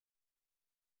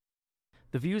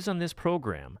The views on this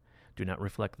program do not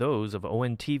reflect those of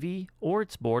ONTV or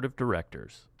its board of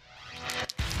directors.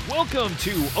 Welcome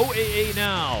to OAA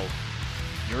Now,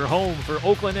 your home for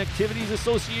Oakland Activities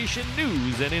Association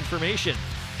news and information.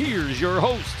 Here's your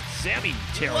host, Sammy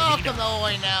Terranina. Welcome to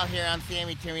OAA Now. Here I'm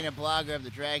Sammy Terranina, blogger of the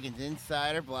Dragons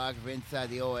Insider, blogger of Inside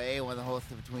the OAA, one of the hosts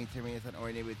of Between Terminas on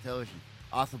Oriented with Television.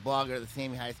 Also blogger of the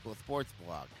Sammy High School Sports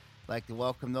Blog. I'd like to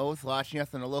welcome those watching us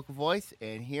on the local voice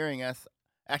and hearing us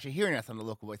on the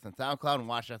local voice on SoundCloud and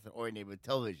watching us on Oriented with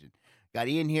Television. Got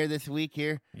Ian here this week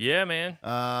here. Yeah, man.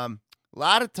 A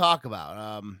lot to talk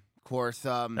about. Of course.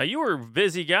 Now, you were a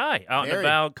busy guy, out and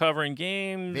about covering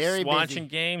games, watching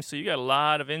games, so you got a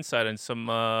lot of insight on some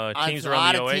teams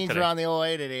around the OA today. A lot of teams around the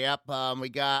OA today, yep. We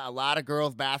got a lot of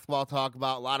girls basketball to talk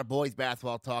about, a lot of boys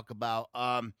basketball to talk about,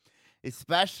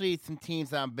 especially some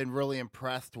teams I've been really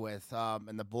impressed with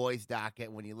in the boys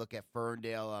docket when you look at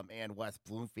Ferndale and West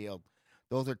Bloomfield.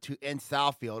 Those are two, and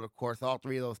Southfield, of course, all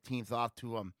three of those teams off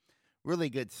to really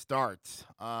good starts.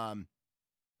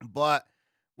 But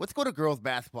let's go to girls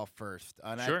basketball first.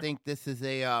 And Sure. I think this is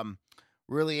a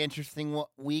really interesting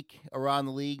week around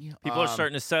the league. People are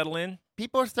starting to settle in.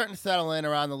 People are starting to settle in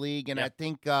around the league, and Yep. I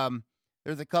think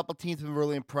there's a couple teams I've been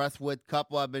really impressed with. A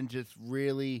couple I've been just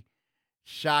really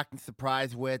shocked and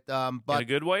surprised with. But In a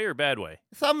good way or bad way?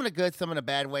 some in a good, some in a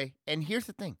bad way. And here's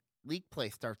the thing. League play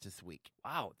starts this week.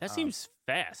 Wow, that seems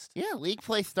fast. Yeah, league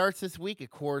play starts this week. Of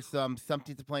course, some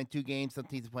teams are playing 2 games, some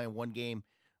teams are playing 1 game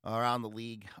around the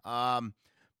league.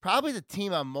 Probably the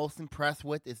team I'm most impressed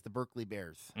with is the Berkeley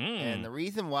Bears. And the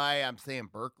reason why I'm saying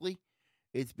Berkeley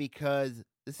is because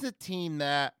this is a team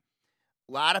that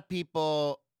a lot of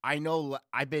people, I know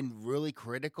I've been really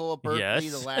critical of Berkeley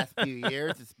the last few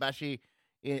years, especially,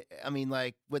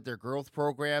 with their girls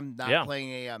program, not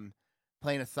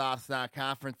playing a soft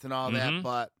non-conference and all that,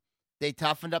 but they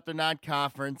toughened up their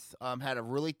non-conference, had a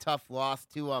really tough loss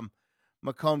to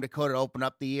Macomb, Dakota to open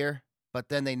up the year, but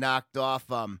then they knocked off,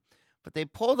 but they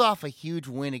pulled off a huge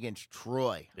win against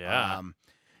Troy. Yeah.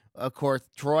 Of course,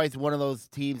 Troy's one of those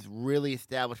teams, really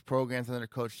established programs under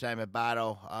Coach Simon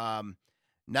Batto,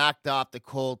 knocked off the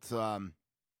Colts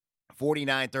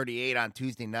 49-38 on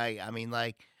Tuesday night.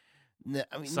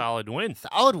 Solid win.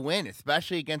 Solid win,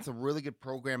 especially against a really good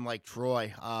program like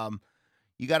Troy.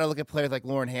 You got to look at players like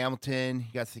Lauren Hamilton.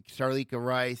 You got Charlika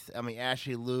Rice.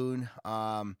 Ashley Loon.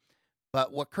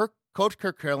 But what Coach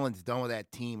Kirk Carolyn's done with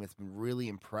that team has been really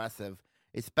impressive,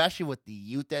 especially with the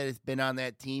youth that has been on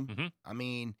that team.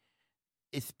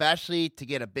 Especially to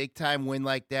get a big-time win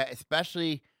like that,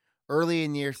 especially early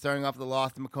in the year, starting off with the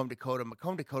loss to Macomb, Dakota.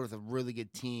 Macomb, Dakota is a really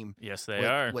good team. Yes, they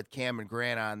are. With Cameron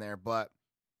Grant on there, but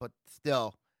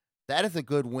still, that is a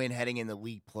good win heading into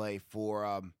league play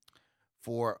for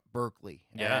Berkeley.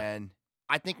 Yeah. And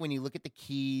I think when you look at the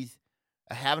keys,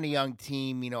 having a young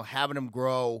team, having them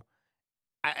grow,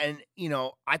 I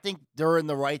think they're in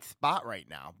the right spot right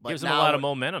now. But gives them a lot of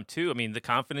momentum, too. The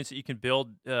confidence that you can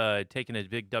build taking a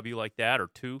big W like that or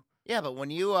 2. Yeah, but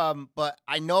when you but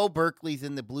I know Berkeley's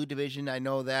in the blue division. I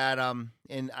know that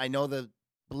and I know the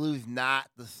blue's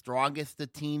not the strongest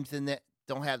of teams in that.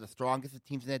 Don't have the strongest of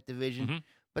teams in that division,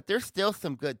 but there's still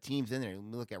some good teams in there. You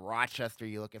look at Rochester,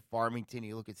 you look at Farmington,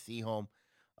 you look at Seaholm.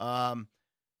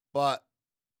 But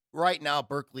right now,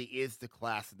 Berkeley is the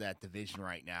class of that division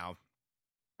right now.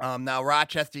 Now,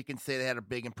 Rochester, you can say they had a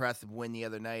big, impressive win the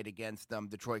other night against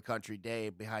Detroit Country Day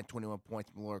behind 21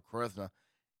 points from Laura Charisma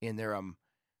in their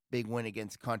big win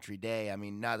against Country Day.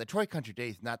 Now, Detroit Country Day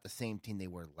is not the same team they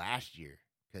were last year,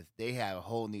 because they have a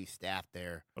whole new staff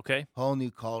there. Okay. Whole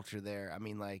new culture there.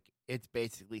 It's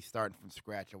basically starting from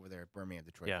scratch over there at Birmingham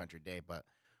Detroit Country Day. But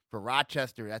for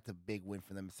Rochester, that's a big win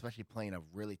for them, especially playing a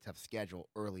really tough schedule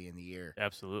early in the year.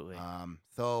 Absolutely.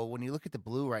 So when you look at the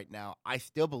blue right now, I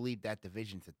still believe that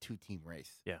division's a 2-team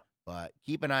race. Yeah. But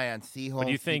keep an eye on Seaholm. But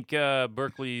do you think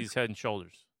Berkeley's head and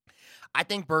shoulders? I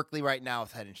think Berkeley right now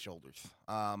is head and shoulders.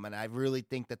 And I really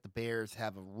think that the Bears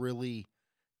have a really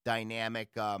dynamic.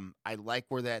 I like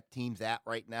where that team's at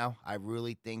right now. I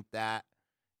really think that,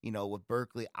 with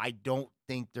Berkeley, I don't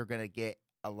think they're going to get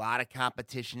a lot of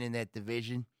competition in that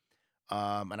division.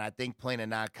 And I think playing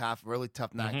a really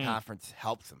tough non-conference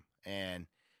helps them. And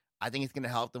I think it's going to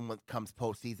help them when it comes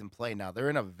postseason play. Now, they're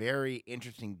in a very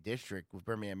interesting district with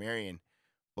Birmingham Marion,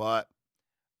 but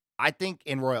I think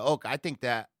in Royal Oak, I think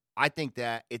that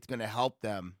it's going to help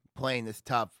them playing this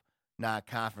tough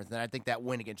non-conference. And I think that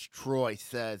win against Troy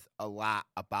says a lot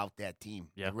about that team.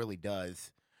 Yeah. It really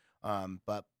does.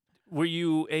 But Were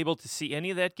you able to see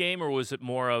any of that game, or was it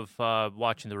more of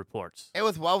watching the reports? I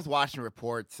was watching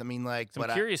reports. I'm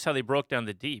curious how they broke down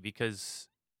the D, because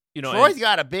Troy's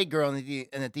got a big girl in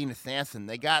Adina Sampson.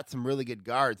 They got some really good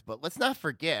guards, but let's not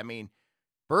forget. I mean,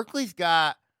 Berkeley's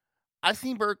got. I've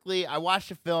seen Berkeley. I watched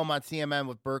a film on CMN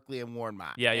with Berkeley and Warren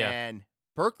Mott. Yeah. And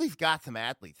Berkeley's got some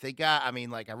athletes. They got. I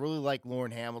mean, I really like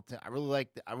Lauren Hamilton. I really like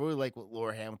what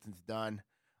Laura Hamilton's done.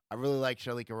 I really like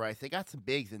Sharlika Rice. They got some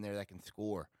bigs in there that can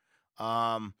score.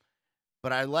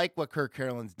 But I like what Kirk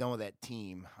Carolyn's done with that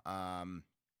team.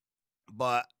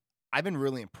 But I've been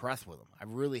really impressed with them. I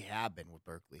really have been with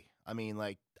Berkeley. I mean,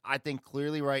 I think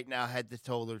clearly right now, head to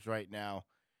shoulders right now,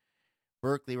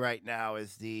 Berkeley right now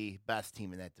is the best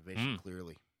team in that division,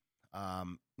 clearly.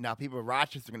 Now, people in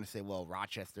Rochester are going to say, well,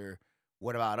 Rochester,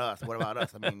 what about us? What about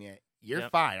us? I mean, yeah, you're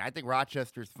fine. I think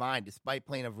Rochester's fine, despite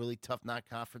playing a really tough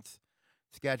non-conference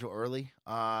schedule early.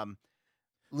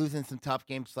 Losing some tough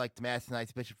games like the Madison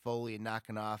Heights, Bishop Foley, and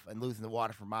knocking off, and losing the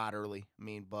Waterford Mod early. I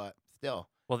mean, but still.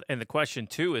 Well, and the question,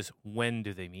 too, is when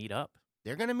do they meet up?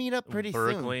 They're going to meet up pretty soon.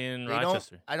 Berkeley and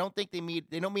Rochester. I don't think they meet.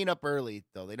 They don't meet up early,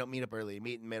 though. They don't meet up early. They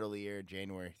meet in the middle of the year, in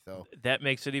January. So that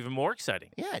makes it even more exciting.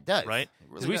 Yeah, it does. Right?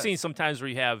 Because we've seen sometimes where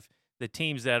you have the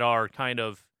teams that are kind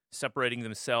of separating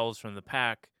themselves from the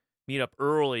pack meet up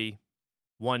early.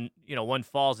 One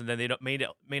falls, and then they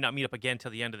may not meet up again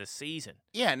till the end of the season.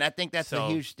 Yeah, and I think that's a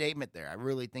huge statement there. I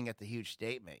really think that's a huge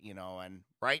statement, And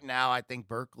right now, I think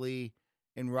Berkeley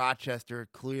and Rochester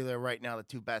clearly are right now the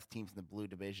two best teams in the blue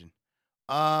division.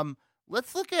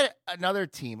 Let's look at another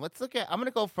team. I'm going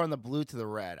to go from the blue to the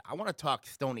red. I want to talk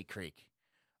Stony Creek.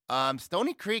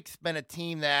 Stony Creek's been a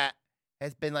team that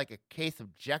has been like a case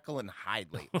of Jekyll and Hyde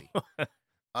lately.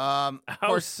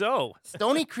 How so?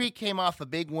 Stony Creek came off a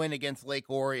big win against Lake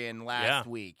Orion last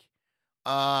week.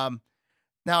 Now,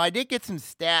 I did get some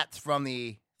stats from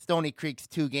the Stony Creek's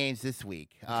 2 games this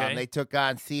week. Okay. They took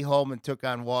on Seaholm and took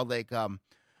on Walled Lake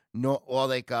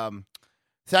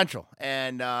Central.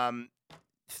 And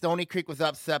Stony Creek was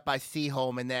upset by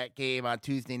Seaholm in that game on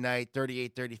Tuesday night,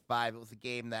 38-35. It was a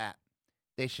game that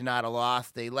they should not have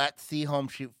lost. They let Seaholm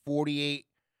shoot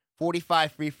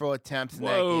 45 free throw attempts in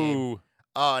that game.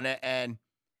 Oh, and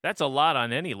that's a lot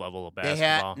on any level of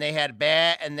basketball. They had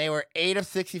bad, and they were 8 of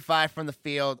 65 from the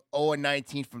field, 0 and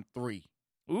 19 from 3.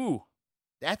 Ooh,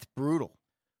 that's brutal.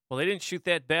 Well, they didn't shoot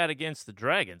that bad against the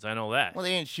Dragons. I know that. Well,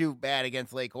 they didn't shoot bad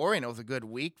against Lake Orion. It was a good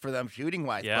week for them shooting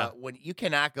wise. Yeah. But when you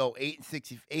cannot go 8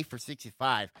 for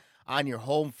 65 on your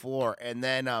home floor, and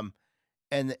then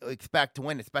and expect to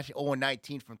win, especially 0 and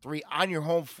 19 from 3 on your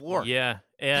home floor. Yeah,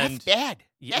 and that's bad.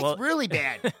 That's really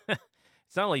bad.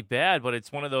 It's not only bad, but it's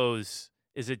one of those,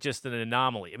 is it just an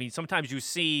anomaly? I mean, sometimes you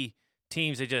see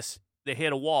teams that they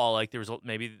hit a wall, like there was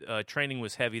maybe training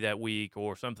was heavy that week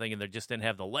or something, and they just didn't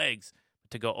have the legs.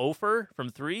 To go 0 from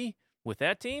 3 with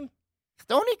that team?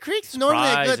 Stony Creek's normally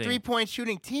a good three-point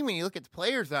shooting team. When you look at the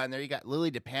players on there, you got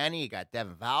Lily DePanny, you got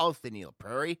Devin Vowles, Daniil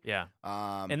Prairie. Yeah.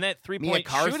 And that three-point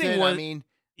shooting was... and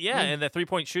that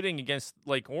three-point shooting against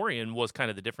Lake Orion was kind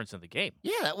of the difference in the game.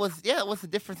 Yeah, that was the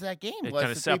difference in that game. It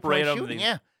kind of separated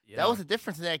them. That was the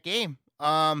difference in that game.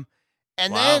 But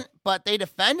they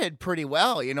defended pretty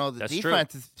well. The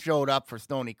defense showed up for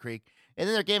Stony Creek. And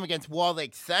then their game against Walled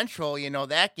Lake Central,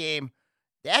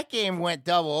 that game went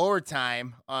double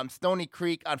overtime. Stony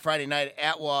Creek on Friday night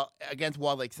against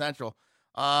Walled Lake Central.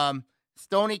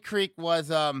 Stony Creek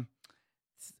was 8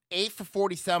 for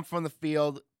 47 from the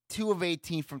field, 2 of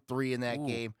 18 from 3 in that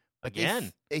game. But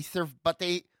again, they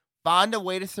found a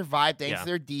way to survive thanks to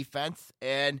their defense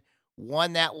and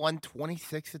won that one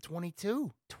 26-22.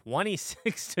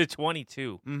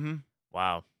 26-22. Mm-hmm.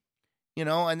 Wow.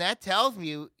 And that tells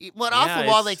me. But also,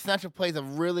 Walled Lake Central plays a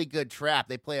really good trap.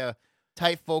 They play a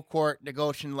tight full court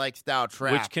negotiation-like style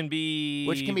trap, which can be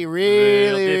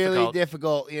really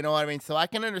difficult. You know what I mean? So I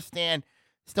can understand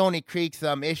Stony Creek's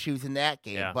issues in that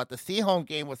game, but the Seaholm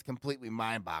game was completely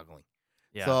mind-boggling.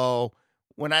 Yeah. So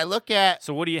when I look at,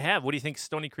 what do you have? What do you think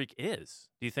Stony Creek is?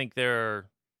 Do you think they're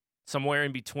somewhere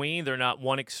in between? They're not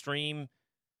one extreme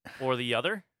or the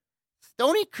other.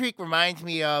 Stony Creek reminds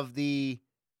me of the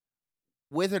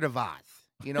Wizard of Oz.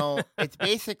 It's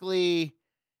basically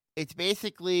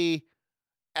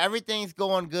everything's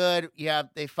going good.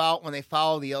 They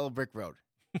follow the yellow brick road.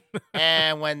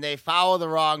 And when they follow the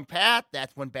wrong path,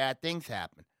 that's when bad things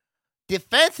happen.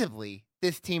 Defensively,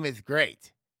 this team is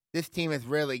great. This team is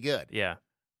really good. Yeah.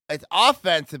 It's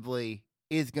offensively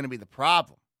is going to be the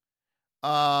problem.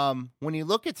 When you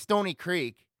look at Stony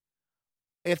Creek,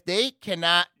 if they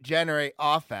cannot generate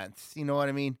offense, you know what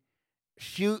I mean?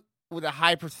 Shoot with a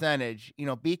high percentage,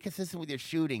 be consistent with your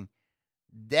shooting,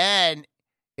 then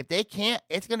if they can't,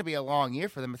 it's going to be a long year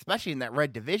for them, especially in that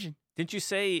red division. Didn't you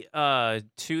say,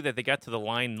 too, that they got to the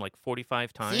line like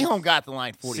 45 times? Seaholm got the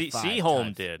line 45 Seaholm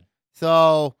times. did.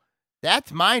 So,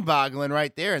 That's mind-boggling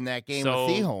right there in that game with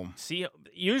Seaholm.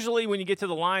 Usually when you get to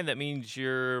the line, that means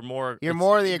you're more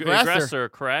the aggressor,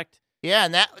 correct? Yeah,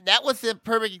 and that was the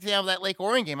perfect example of that Lake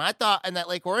Orion game. I thought in that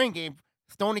Lake Orion game,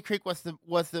 Stony Creek was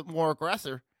the more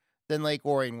aggressor than Lake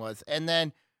Orion was. And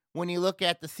then when you look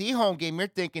at the Seaholm game, you're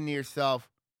thinking to yourself,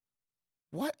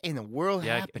 what in the world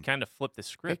happened? It kind of flipped the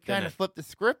script. It kind of flipped the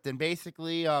script, and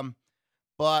basically,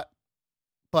 but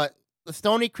the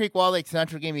Stony Creek Wall Lake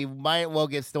Central game, you might well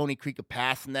give Stony Creek a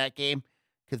pass in that game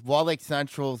because Wall Lake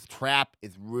Central's trap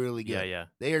is really good. Yeah.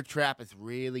 Their trap is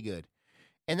really good.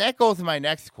 And that goes to my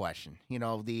next question. You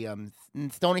know, the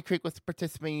Stony Creek was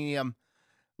participating in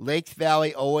the Lakes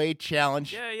Valley OA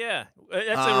Challenge. Yeah.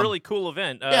 That's a really cool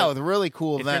event. It was a really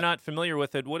cool event. If you're not familiar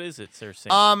with it, what is it, Sir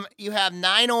Sam? You have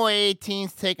 9 OA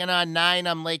teams taking on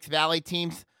 9 Lakes Valley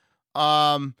teams.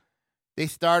 They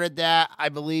started that, I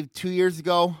believe, 2 years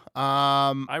ago.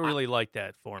 I really like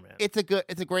that format. It's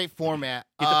a great format.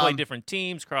 You get to play different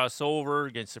teams, cross over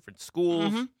against different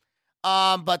schools.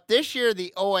 Mm-hmm. But this year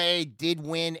the OA did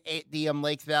win the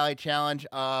Lakes Valley Challenge.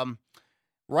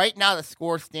 Right now the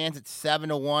score stands at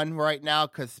 7-1 right now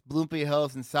because Bloomfield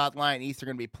Hills and South Lyon East are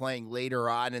going to be playing later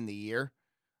on in the year.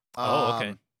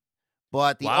 Okay.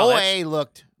 But the OA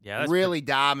looked really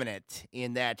dominant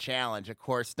in that challenge. Of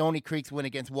course, Stony Creek's win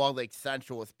against Wall Lake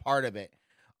Central was part of it.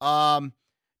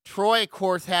 Troy, of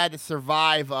course, had to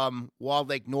survive Wall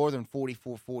Lake Northern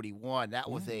 44-41. That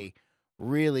was a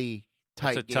really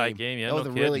tight game. Yeah, that was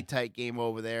a really tight game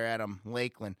over there at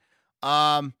Lakeland.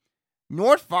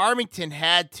 North Farmington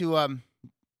had to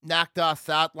knock off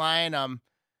South Lyon. I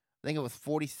think it was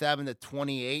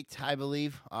 47-28, I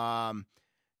believe.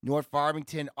 North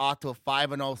Farmington off to a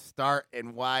 5-0 start,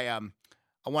 and why I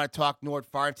want to talk North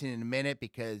Farmington in a minute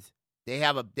because they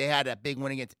had a big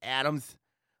win against Adams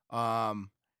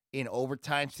in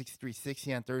overtime,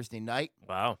 63-60 on Thursday night.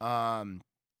 Wow. A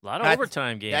lot of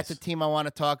overtime games. That's a team I want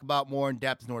to talk about more in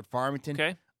depth, North Farmington.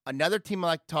 Okay. Another team I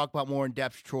like to talk about more in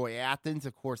depth, Troy Athens.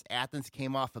 Of course, Athens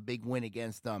came off a big win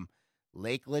against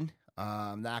Lakeland,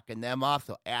 knocking them off.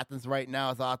 So Athens right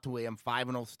now is off to a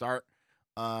 5-0 start.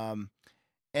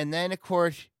 And then, of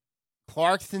course,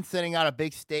 Clarkston sending out a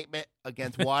big statement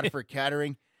against Waterford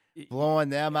Kettering, blowing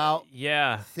them out.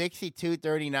 Yeah.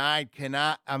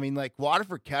 62-39.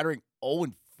 Waterford Kettering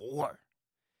 0-4.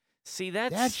 See,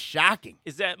 that's shocking.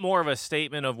 Is that more of a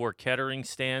statement of where Kettering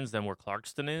stands than where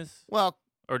Clarkston is? Well,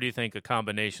 or do you think a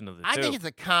combination of the two? I think it's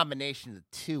a combination of the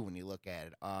two when you look at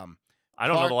it. I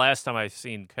don't know the last time I've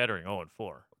seen Kettering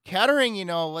 0-4. Kettering,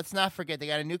 let's not forget, they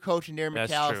got a new coach in Darren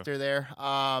McAllister there.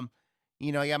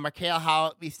 You got Markea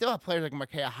Holland. We still have players like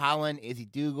Markea Holland, Izzy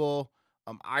Dougal,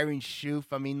 Irene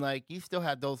Schoof. You still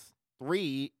have those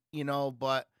three,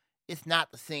 but it's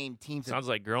not the same team. Sounds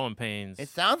like growing pains. It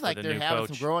sounds like they're having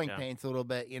some growing pains a little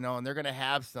bit, and they're going to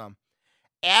have some.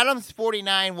 Adams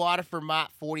 49, Waterford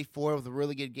Mott 44. It was a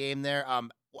really good game there.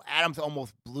 Adams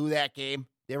almost blew that game.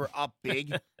 They were up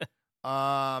big.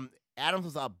 Adams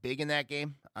was up big in that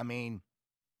game.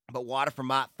 But Waterford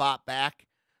Mott fought back.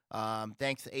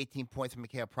 Thanks to 18 points from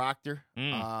Michaela Proctor.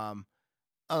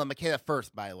 Michaela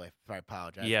first, by the way. I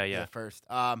apologize. Yeah. First.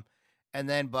 But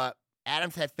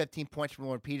Adams had 15 points from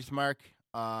Lauren Petersmark.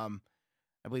 I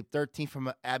believe 13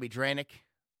 from Abby Dranick.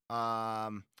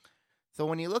 So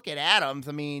when you look at Adams,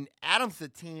 Adams is a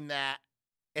team that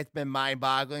it's been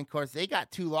mind-boggling. Of course, they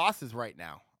got 2 losses right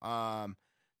now.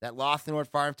 That loss to North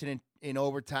Farmington in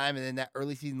overtime, and then that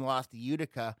early season loss to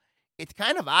Utica. It's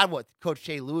kind of odd what Coach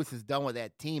Shay Lewis has done with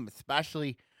that team,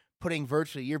 especially putting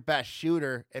virtually your best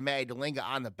shooter and Maddie DeLinga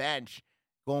on the bench,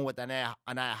 going with Anaya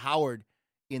Howard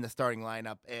in the starting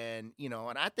lineup. And,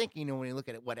 and I think, when you look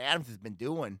at what Adams has been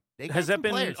doing. Has that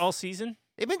been all season?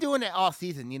 They've been doing it all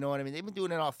season, you know what I mean? They've been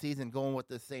doing it all season, going with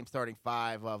the same starting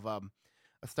five of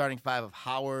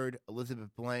Howard, Elizabeth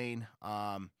Blaine.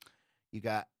 You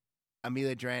got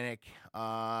Amelia Dranick.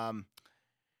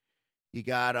 You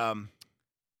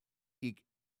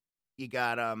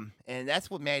got and that's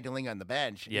what Maddie DeLinga on the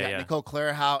bench. You got Nicole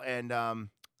Clarehout and and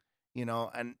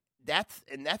that's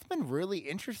been really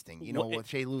interesting. What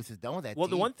Shay Lewis has done with that. Well,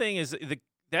 team. The one thing is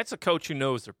that's a coach who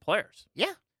knows their players.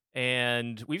 Yeah.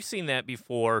 And we've seen that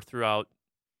before throughout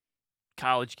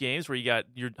college games where you got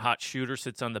your hot shooter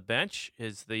sits on the bench,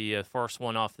 is the first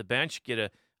one off the bench, get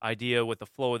an idea what the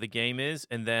flow of the game is,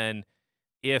 and then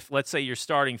if, let's say, your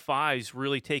starting five's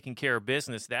really taking care of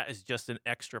business, that is just an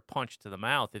extra punch to the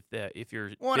mouth. If your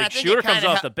big shooter comes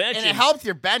off the bench. And it helps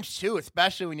your bench, too,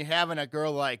 especially when you're having a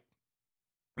girl like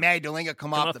Maddie DeLinga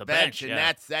come off the bench. And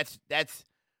that's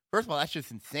first of all, that's just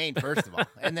insane, first of all.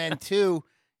 And then, two,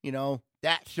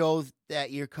 that shows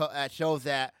that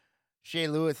Shea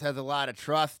Lewis has a lot of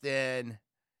trust in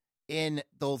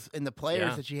the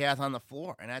players that she has on the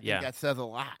floor, and I think that says a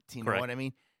lot. You know what I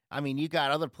mean? I mean, you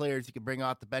got other players you can bring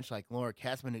off the bench, like Laura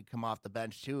Kessman, who can come off the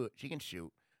bench too. She can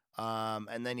shoot.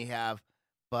 And then you have,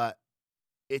 but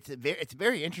it's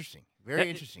very interesting.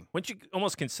 Very interesting. Wouldn't you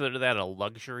almost consider that a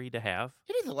luxury to have?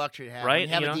 It is a luxury to have. Right?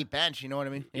 You have a deep bench, you know what I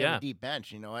mean? You have a deep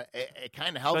bench, you know. It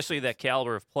kind of helps. Especially that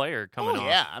caliber of player coming off.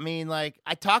 Yeah, I mean, like,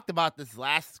 I talked about this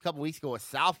last couple weeks ago with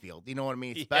Southfield, you know what I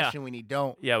mean? Especially when you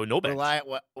don't with no bench.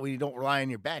 When you don't rely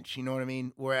on your bench, you know what I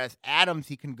mean? Whereas Adams,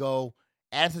 he can go,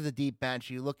 Adams is a deep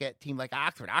bench. You look at a team like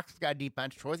Oxford. Oxford's got a deep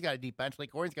bench. Troy's got a deep bench.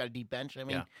 Lake Orion's got a deep bench.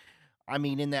 I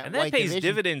mean, in that and that white pays division,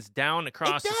 dividends down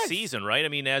across the season, right? I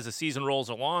mean, as the season rolls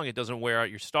along, it doesn't wear out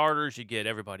your starters. You get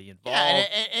everybody involved. Yeah,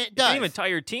 and it does. You can even tie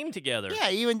your team together. Yeah,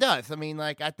 it even does. I mean,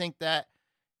 like, I think that,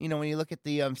 you know, when you look at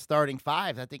the starting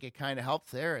fives, I think it kind of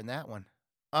helps there in that one.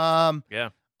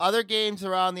 Other games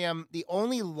around the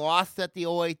only loss that the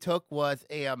OA took was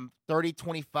a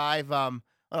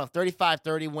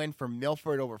 35-30 win for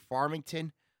Milford over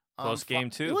Farmington. Close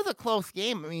game, too. It was a close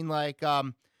game. I mean, like,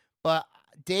 but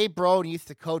Dave Broad used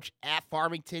to coach at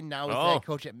Farmington. Now he's head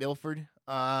coach at Milford.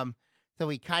 So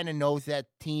he kind of knows that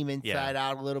team inside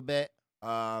out a little bit.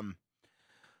 But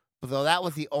though that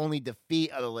was the only defeat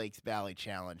of the Lakes Valley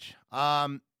Challenge.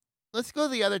 Let's go to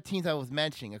the other teams I was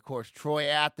mentioning. Of course, Troy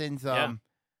Athens.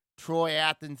 Troy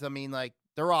Athens, I mean, like,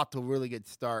 they're off to a really good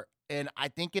start. And I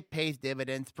think it pays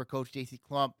dividends for Coach J.C.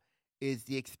 Klump is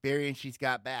the experience she's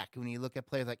got back. When you look at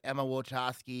players like Emma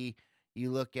Wojcicki, you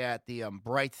look at the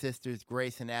Bright sisters,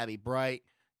 Grace and Abby Bright.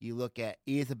 You look at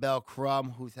Isabel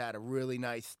Crum, who's had a really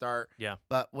nice start. Yeah.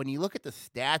 But when you look at the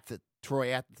stats that Troy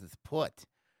Athens has put,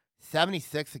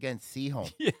 76 against Seaholm,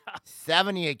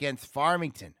 70 against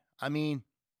Farmington. I mean,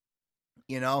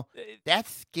 you know,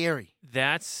 that's scary.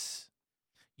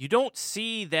 You don't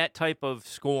see that type of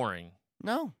scoring.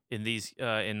 No. In these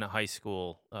in the high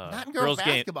school not in girls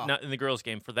basketball. Not in the girls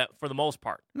game for the most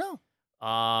part. No.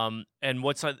 And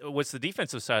what's the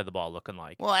defensive side of the ball looking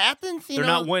like? Well, Athens, they're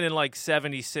not winning like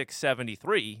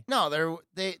 76-73. No,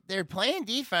 they're playing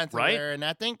defense right there, and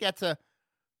I think that's a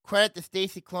credit to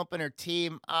Stacy Klump and her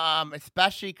team,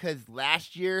 especially because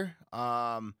last year,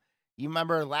 you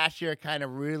remember last year kind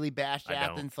of really bashed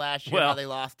Athens last year. How they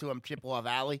lost to Chippewa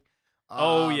Valley.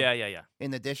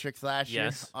 In the districts last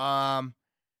year.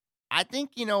 I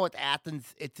think, you know, with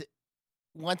Athens, it's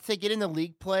once they get into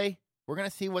league play, we're gonna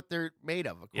see what they're made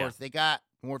of. Of course, they got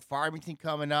North Farmington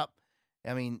coming up.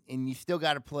 I mean, and you still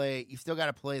got to play. You still got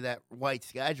to play that white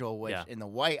schedule, which in the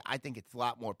white, I think it's a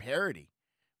lot more parity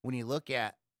when you look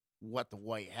at what the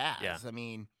white has. Yeah. I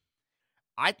mean,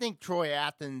 I think Troy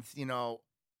Athens. You know,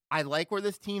 I like where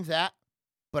this team's at,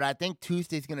 but I think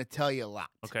Tuesday's going to tell you a lot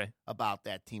about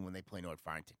that team when they play North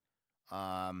Farmington.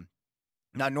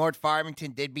 Now, North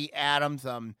Farmington did beat Adams.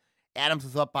 Adams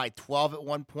was up by 12 at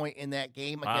one point in that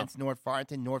game against North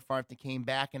Farmington. North Farmington came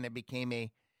back, and it became a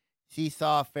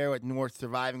seesaw affair with North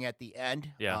surviving at the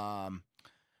end. Yeah.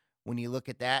 When you look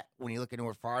at that, when you look at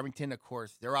North Farmington, of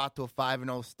course, they're off to a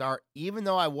 5-0 start, even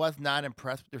though I was not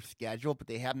impressed with their schedule, but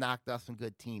they have knocked off some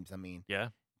good teams. I mean,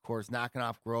 of course, knocking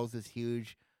off Groves is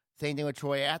huge. Same thing with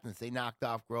Troy Athens. They knocked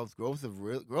off Groves. Groves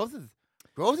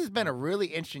has been a really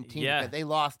interesting team because they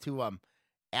lost to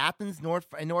Athens, North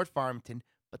Farmington,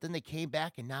 but then they came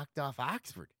back and knocked off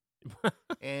Oxford.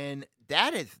 And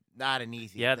that is not an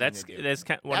easy thing that's to do. that's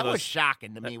kind of one of those, was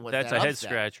shocking to me. That's a head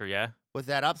scratcher, Was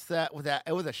that upset?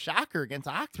 It was a shocker against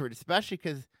Oxford, especially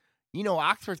because, you know,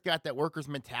 Oxford's got that workers'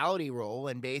 mentality role,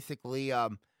 and basically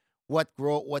what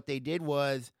they did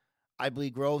was, I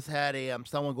believe Groves had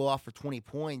someone go off for 20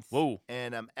 points. Whoa.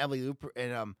 And Ellie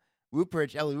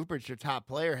Rupert, their top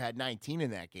player, had 19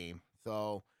 in that game.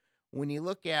 So when you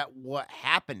look at what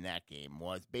happened in that game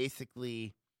was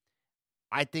basically,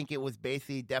 I think it was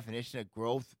basically definition of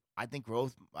Groves. I think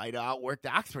Groves might have outworked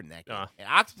Oxford in that game. And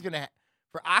Oxford's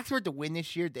for Oxford to win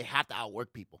this year, they have to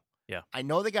outwork people. Yeah. I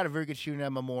know they got a very good shooter,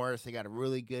 Emma Morris. They got a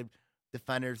really good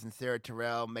defenders in Sarah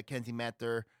Terrell, Mackenzie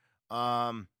Mether,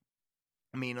 et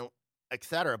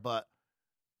cetera. But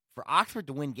for Oxford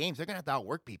to win games, they're going to have to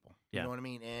outwork people. You know what I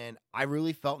mean? And I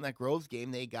really felt in that Groves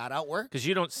game they got outworked. Because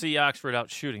you don't see Oxford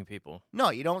out shooting people.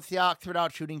 No, you don't see Oxford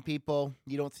out shooting people.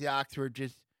 You don't see Oxford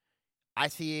I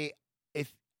see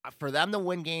if for them to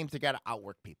win games, they got to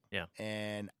outwork people. Yeah.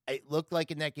 And it looked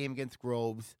like in that game against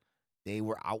Groves, they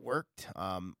were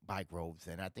outworked by Groves.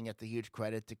 And I think that's a huge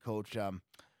credit to Coach.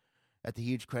 That's a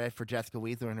huge credit for Jessica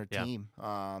Weisler and her team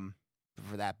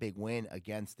for that big win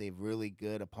against a really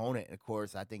good opponent. And of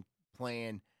course, I think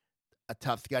playing a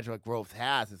tough schedule like Groves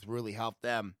has really helped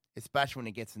them, especially when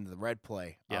it gets into the red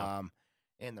play. Yeah.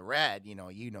 in the red, you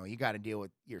got to deal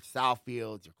with your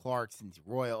Southfields, your Clarksons, your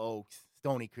Royal Oaks,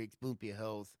 Stony Creeks, Bloomfield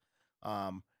Hills,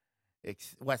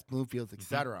 West Bloomfields,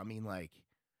 etc. I mean, like,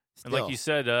 and like you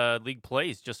said, league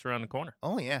plays just around the corner.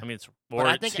 Oh yeah, I mean, it's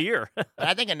here. But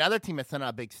I think another team that sent out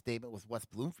a big statement was West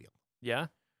Bloomfield. Yeah.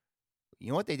 You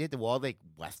know what they did to Walled Lake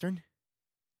Western?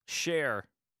 Share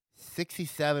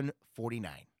 67-49.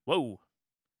 Whoa.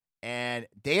 And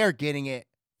they are getting it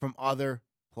from other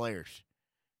players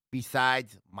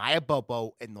besides Maya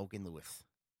Bobo and Logan Lewis.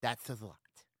 That says a lot.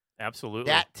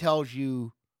 Absolutely. That tells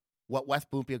you what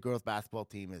West Bloomfield girls basketball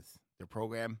team is. Their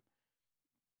program.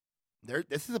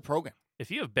 This is a program. If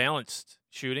you have balanced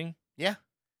shooting. Yeah.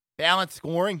 Balanced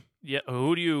scoring. Yeah.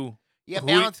 Who do you? Yeah,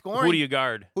 balanced scoring. Who do you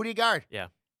guard? Yeah.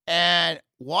 And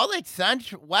Walled Lake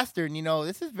Western,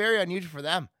 this is very unusual for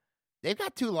them. They've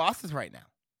got 2 losses right now.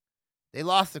 They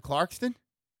lost to Clarkston.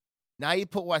 Now you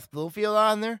put West Bloomfield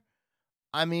on there.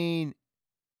 I mean,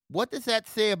 what does that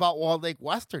say about Walled Lake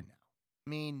Western now? I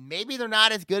mean, maybe they're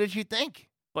not as good as you think.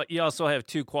 But you also have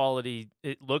 2 quality.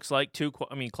 It looks like 2.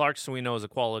 I mean, Clarkston we know is a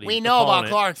quality. We know opponent,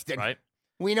 about Clarkston, right?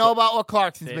 We know about what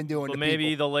Clarkston's been doing. But to maybe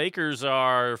people. the Lakers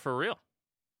are for real.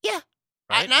 Yeah,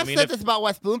 right? and I've said this about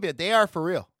West Bloomfield. They are for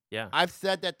real. Yeah, I've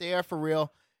said that they are for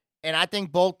real, and I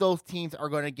think both those teams are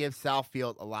going to give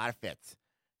Southfield a lot of fits.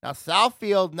 Now,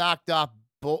 Southfield knocked off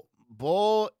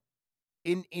Bull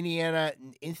in Indiana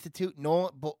Institute,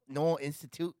 Noel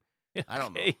Institute. I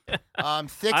don't know.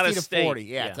 60-40.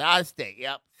 Yeah, it's out of state.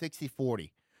 Yep, 60-40.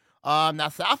 Now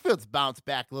Southfield's bounced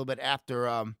back a little bit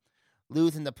after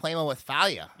losing to Plano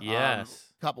Westphalia.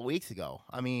 Yes, a couple weeks ago.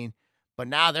 I mean, but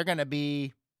now they're going to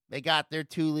be. They got their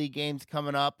 2 league games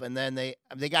coming up, and then they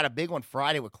got a big one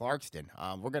Friday with Clarkston.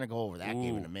 We're going to go over that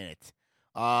game in a minute.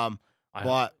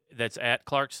 But that's at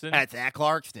Clarkston. That's at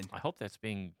Clarkston. I hope that's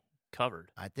being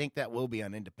covered. I think that will be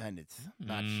on Independence.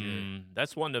 Not sure.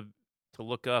 That's one to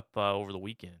look up over the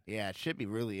weekend. Yeah, it should be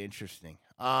really interesting.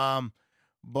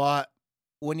 But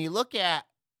when you look at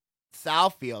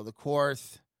Southfield, of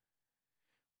course,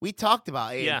 we talked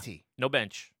about A&T. Yeah, no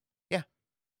bench. Yeah.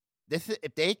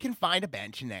 If they can find a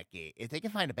bench in that game, if they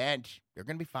can find a bench, they're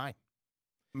going to be fine.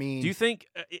 I mean, do you think?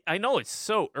 I know it's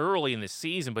so early in the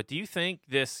season, but do you think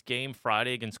this game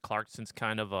Friday against Clarkston's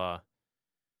kind of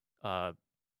a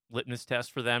litmus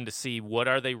test for them to see what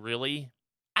are they really?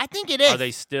 I think it is. Are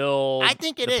they still? I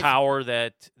think it the is. Power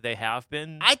that they have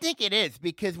been. I think it is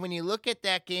because when you look at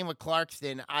that game with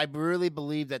Clarkston, I really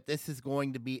believe that this is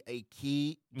going to be a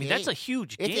key. I mean, game. that's a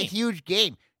huge game. It's a huge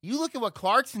game. You look at what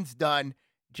Clarkston's done.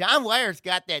 John Weyer's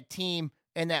got that team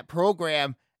and that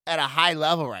program at a high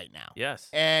level right now. Yes.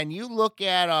 And you look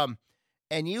at what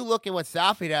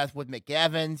Southfield has with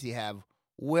McEvans. You have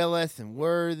Willis and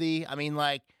Worthy.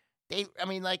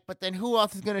 But then who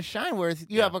else is going to shine? Whereas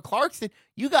you have a Clarkston,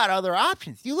 you got other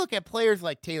options. You look at players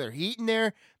like Taylor Heaton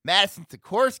there, Madison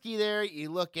Sikorsky there. You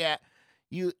look at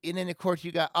and then of course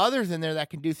you got others in there that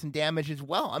can do some damage as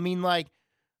well. I mean, like,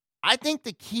 I think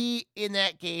the key in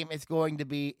that game is going to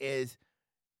be is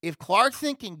if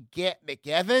Clarkston can get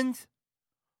McEvans,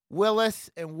 Willis,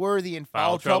 and Worthy in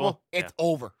foul trouble, it's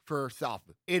over for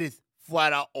Southfield. It is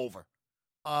flat out over.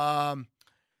 And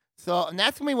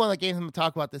that's going to be one of the games I'm going to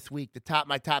talk about this week,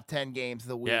 my top 10 games of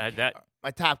the week. Yeah,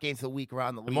 my top games of the week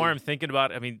around the league. The more I'm thinking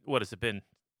about it, I mean, what has it been?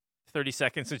 30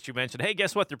 seconds since you mentioned, hey,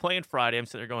 guess what? They're playing Friday. I'm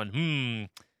sitting there going,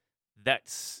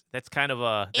 that's kind of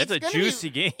a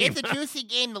juicy game. It's a juicy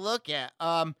game to look at.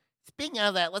 Speaking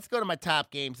of that, let's go to my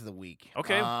top games of the week.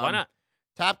 Okay, why not?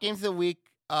 Top games of the week.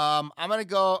 I'm going to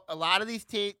go, a lot of these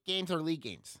games are league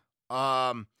games.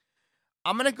 I'm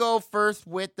going to go first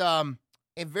with a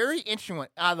very interesting one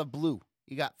out of the blue.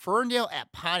 You got Ferndale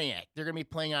at Pontiac. They're going to be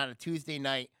playing on a Tuesday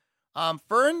night.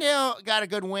 Ferndale got a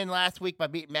good win last week by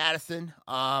beating Madison.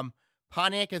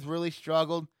 Pontiac has really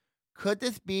struggled. Could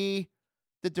this be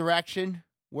the direction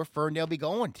where Ferndale be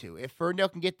going to? If Ferndale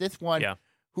can get this one,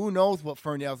 who knows what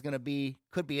Ferndale's going to be?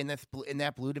 Could be in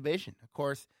that blue division. Of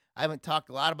course, I haven't talked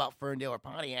a lot about Ferndale or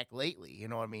Pontiac lately. You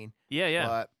know what I mean? Yeah.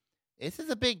 But this is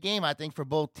a big game, I think, for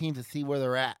both teams to see where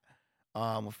they're at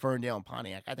with Ferndale and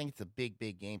Pontiac. I think it's a big,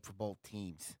 big game for both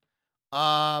teams.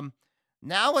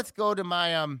 Now let's go to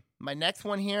my my next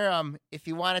one here. If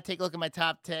you want to take a look at my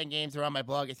top 10 games, they're on my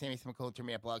blog at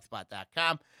SammySmithCulture at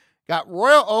blogspot.com. Got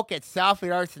Royal Oak at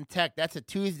Southfield Arts and Tech. That's a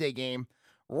Tuesday game.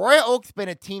 Royal Oak's been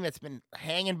a team that's been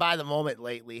hanging by the moment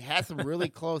lately. Had some really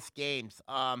close games,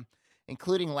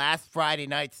 including last Friday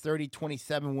night's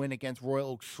 30-27 win against Royal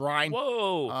Oak Shrine.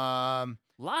 Whoa. A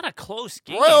lot of close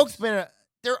games. Royal Oak's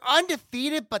they're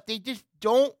undefeated, but they just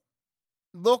don't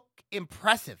look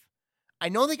impressive. I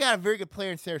know they got a very good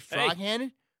player in Sarah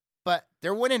Stronghanded, but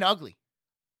they're winning ugly.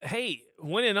 Hey,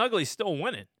 winning ugly, still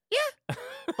winning. Yeah.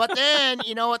 But then,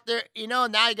 you know what?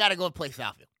 Now you got to go play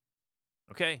Southfield.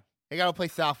 Okay. They got to play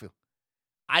Southfield.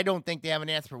 I don't think they have an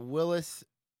answer for Willis,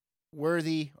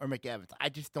 Worthy, or McEvans. I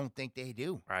just don't think they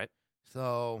do. Right.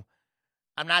 So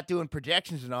I'm not doing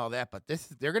projections and all that, but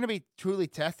they're going to be truly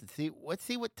tested. Let's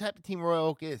see what type of team Royal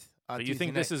Oak is. So you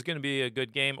think this is going to be a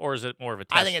good game, or is it more of a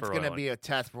test? I think it's going to be a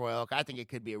test for Royal Oak. I think it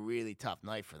could be a really tough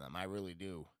night for them. I really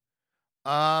do.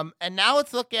 And now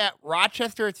let's look at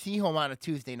Rochester at Seaholm on a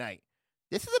Tuesday night.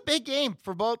 This is a big game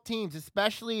for both teams,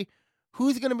 especially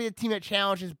who's going to be the team that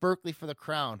challenges Berkeley for the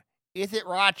crown. Is it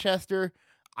Rochester?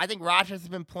 I think Rochester's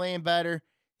been playing better.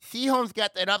 Seaholm's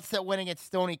got that upset win against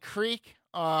Stony Creek,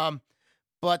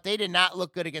 but they did not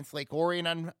look good against Lake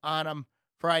Orion on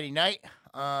Friday night.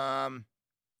 And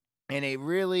a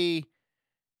really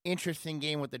interesting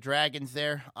game with the Dragons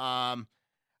there. I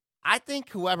think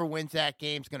whoever wins that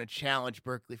game is going to challenge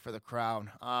Berkeley for the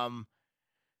crown.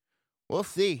 We'll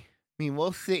see.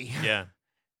 We'll see. Yeah.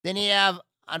 Then you have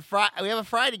on Friday. We have a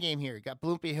Friday game here. You got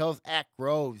Bloomfield Hills at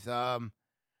Groves.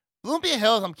 Bloomfield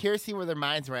Hills. I'm curious to see where their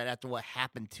minds are at after what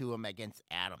happened to them against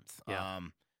Adams. Yeah.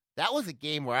 That was a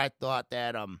game where I thought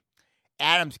that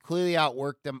Adams clearly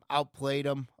outworked them, outplayed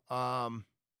them.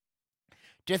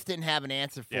 Just didn't have an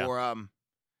answer for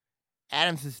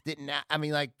Adams just didn't.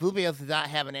 Bloomfield Hills did not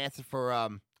have an answer for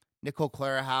Nicole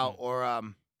Clarahout, or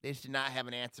they just did not have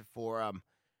an answer for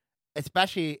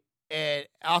especially. And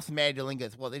also Maddie DeLinga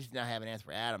as well. They just did not have an answer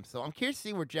for Adams. So I'm curious to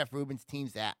see where Jeff Rubin's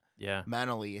team's at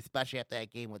mentally, especially after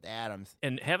that game with Adams.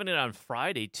 And having it on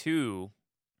Friday, too,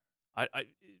 I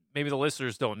maybe the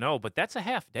listeners don't know, but that's a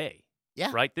half day.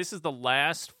 Yeah. Right? This is the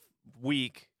last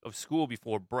week of school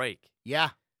before break.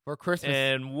 Yeah, for Christmas.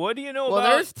 And what do you know about... Well,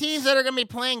 there's teams that are going to be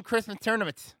playing Christmas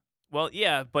tournaments. Well,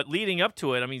 yeah, but leading up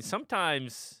to it,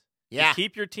 sometimes you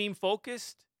keep your team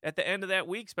focused at the end of that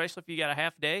week, especially if you got a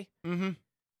half day. Mm-hmm.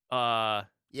 That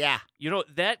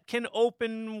can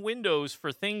open windows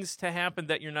for things to happen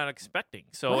that you're not expecting.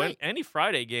 So any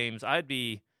Friday games,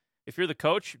 if you're the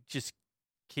coach, just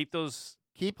keep those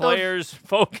players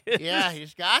focused. Yeah, you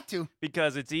just got to.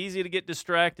 Because it's easy to get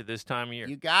distracted this time of year.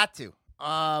 You got to.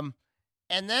 And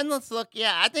then let's look.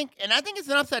 Yeah, I think it's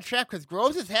an upset trap because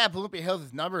Groves has had Bloomfield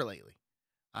Hills' number lately.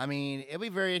 It'll be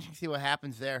very interesting to see what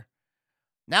happens there.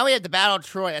 Now we have the Battle of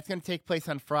Troy. That's going to take place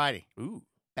on Friday. Ooh.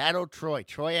 Battle of Troy.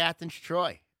 Athens,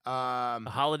 Troy. A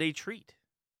holiday treat.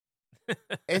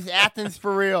 Is Athens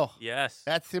for real? Yes.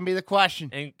 That's going to be the question.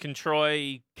 And can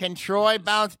Troy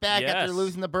bounce back after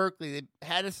losing to Berkeley? They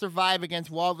had to survive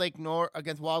against Walled Lake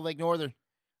Northern.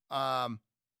 And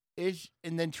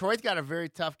then Troy's got a very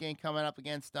tough game coming up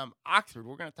against Oxford.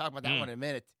 We're going to talk about that one in a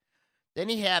minute. Then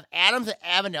you have Adams at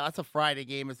Avondale. That's a Friday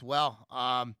game as well.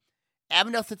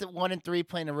 Avondale sits at 1-3,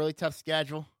 playing a really tough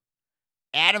schedule.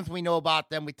 Adams, we know about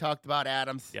them. We talked about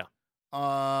Adams. Yeah.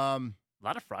 A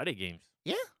lot of Friday games.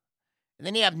 Yeah. And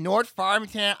then you have North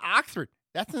Farmington at Oxford.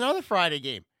 That's another Friday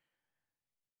game.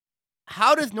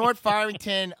 How does North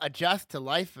Farmington adjust to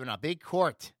life in a big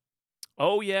court?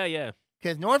 Oh, yeah.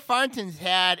 Because North Farmington's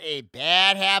had a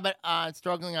bad habit on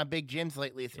struggling on big gyms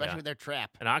lately, especially with their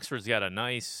trap. And Oxford's got a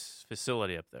nice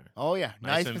facility up there. Oh, yeah.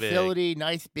 Nice facility,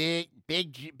 nice big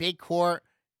court,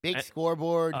 big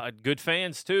scoreboard. Good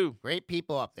fans, too. Great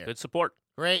people up there. Good support.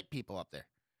 Great people up there.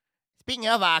 Speaking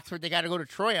of Oxford, they got to go to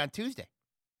Troy on Tuesday.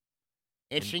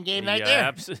 Interesting game right there.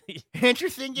 Absolutely.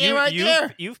 Interesting game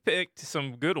there. You've picked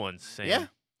some good ones, Sam. Yeah.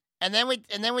 And then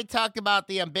we talked about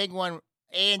the big one,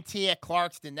 A&T at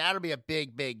Clarkston. That'll be a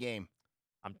big game.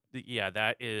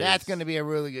 That's going to be a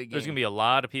really good game. There's going to be a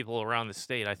lot of people around the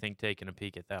state, I think, taking a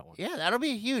peek at that one. Yeah, that'll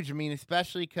be huge.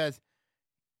 Especially because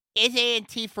is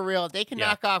A&T for real? If they can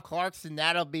knock off Clarkston,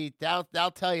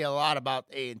 that'll tell you a lot about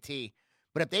A&T.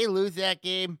 But if they lose that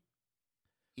game,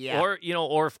 or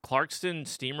if Clarkston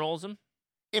steamrolls them.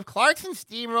 If Clarkston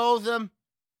steamrolls them,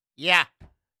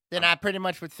 then I pretty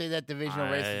much would say that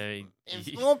divisional race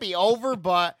it won't be over,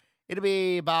 but it'll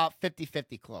be about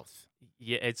 50-50 close.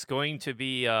 Yeah, it's going to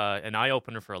be an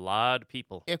eye-opener for a lot of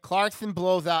people. If Clarkston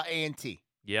blows out A&T.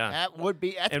 Yeah.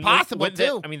 That's possible,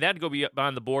 too. That'd go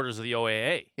beyond the borders of the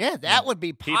OAA. Yeah, that would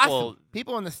be possible.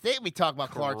 People in the state, we talk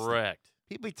about Clarkston. Correct.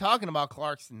 People be talking about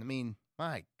Clarkston.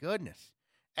 My goodness.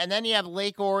 And then you have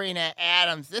Lake Orion at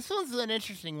Adams. This one's an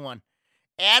interesting one.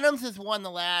 Adams has won the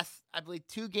last, I believe,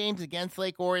 2 games against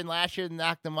Lake Orion last year and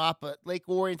knocked them off, but Lake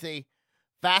Orion's a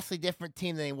vastly different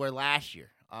team than they were last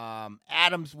year.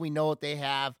 Adams, we know what they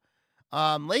have.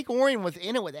 Lake Orion was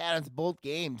in it with Adams both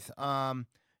games.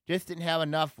 Just didn't have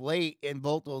enough late in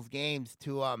both those games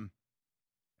to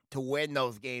win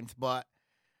those games. But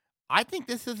I think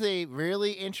this is a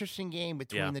really interesting game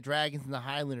between the Dragons and the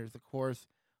Highlanders, of course.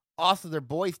 Also, their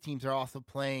boys' teams are also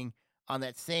playing on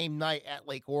that same night at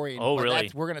Lake Orion. Oh, really?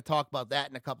 We're going to talk about that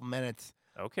in a couple minutes.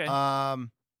 Okay.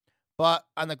 But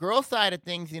on the girls' side of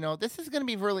things, this is going to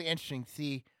be really interesting.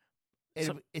 See,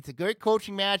 it's a great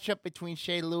coaching matchup between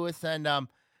Shay Lewis and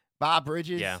Bob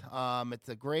Bridges. Yeah. It's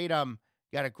a great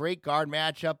got a great guard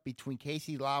matchup between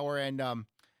Casey Lauer and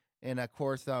of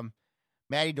course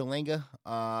Maddie Dolinga.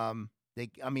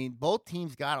 Both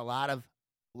teams got a lot of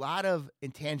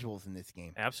intangibles in this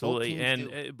game. Absolutely.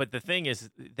 And but the thing is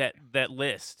that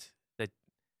list, that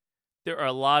there are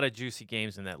a lot of juicy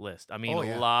games in that list. I mean,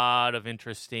 a lot of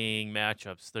interesting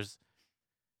matchups. There's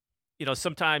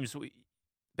sometimes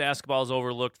basketball is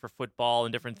overlooked for football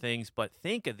and different things, but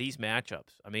think of these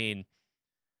matchups. I mean,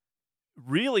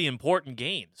 really important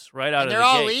games right out of the gate. They're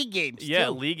all league games, Yeah,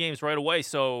 too. league games right away.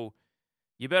 So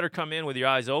you better come in with your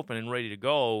eyes open and ready to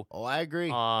go. Oh, I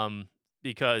agree.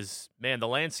 Because, man, the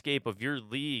landscape of your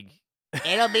league,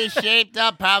 it'll be shaped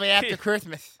up probably after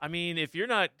Christmas. I mean, if you're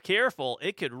not careful,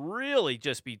 it could really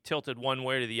just be tilted one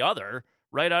way or the other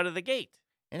right out of the gate.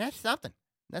 And that's something.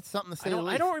 That's something to say the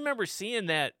least. I don't remember seeing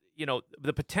that,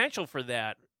 the potential for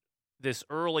that this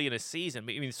early in a season.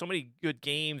 I mean, so many good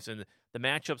games and the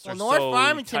matchups are North so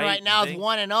Farmington tight right now is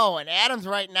 1-0, and Adams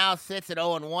right now sits at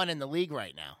 0-1 in the league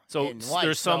right now. So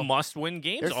there's some must-win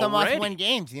games There's already. some must-win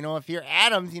games. If you're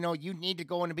Adams, you need to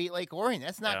go in and beat Lake Orion.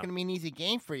 That's not going to be an easy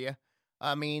game for you.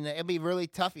 I mean, it'll be really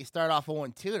tough. You start off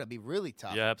 0-2. It'll be really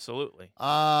tough. Yeah, absolutely.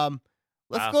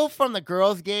 Let's go from the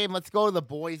girls' game. Let's go to the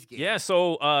boys' game. Yeah,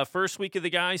 so first week of the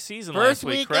guys' season last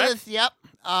week, correct? Yep.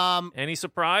 Any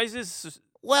surprises?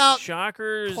 Well,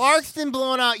 shockers. Clarkston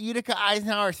blowing out Utica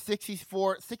Eisenhower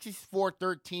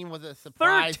 64-13 was a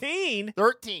surprise. 13?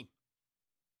 13.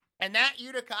 And that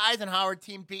Utica Eisenhower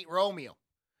team beat Romeo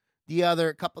the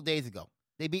other couple days ago.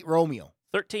 They beat Romeo.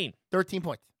 13. 13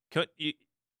 points.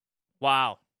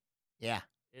 Wow. Yeah.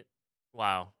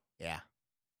 Wow. Yeah.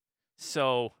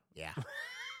 So. Yeah.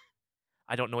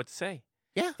 I don't know what to say.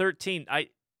 Yeah. 13. I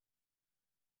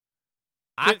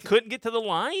couldn't get to the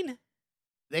line?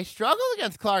 They struggled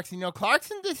against Clarkson.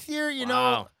 Clarkson this year,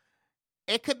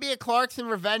 it could be a Clarkson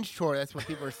revenge tour. That's what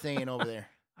people are saying over there.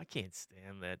 I can't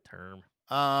stand that term.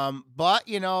 But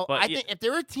I think if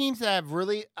there were teams that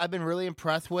I've been really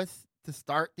impressed with to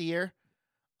start the year,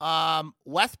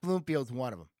 West Bloomfield's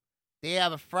one of them. They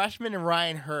have a freshman in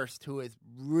Ryan Hurst who is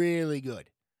really good.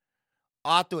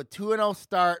 Off to a 2-0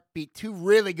 start, beat two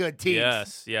really good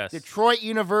teams. Yes. Detroit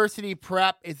University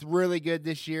Prep is really good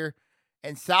this year.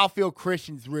 And Southfield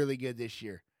Christian's really good this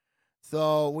year.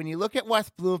 So when you look at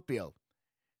West Bloomfield,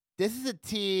 this is a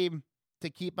team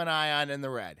to keep an eye on in the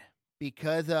red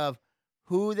because of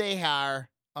who they are.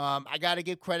 I got to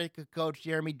give credit to Coach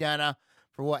Jeremy Denna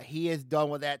for what he has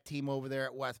done with that team over there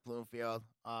at West Bloomfield.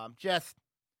 Just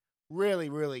really,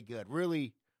 really good.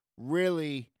 Really,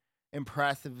 really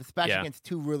impressive, especially against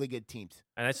two really good teams.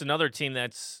 And that's another team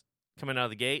that's coming out of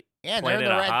the gate. Yeah, they're in the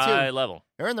red too. High level.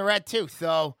 They're in the red too.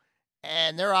 So.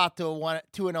 And they're off to a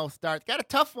 2-0 start. Got a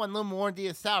tough one, Lou Moore and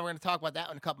DSL. We're going to talk about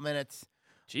that in a couple minutes.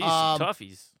 Jeez, some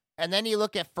toughies. And then you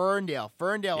look at Ferndale.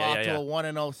 Ferndale off to a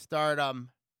 1-0 start,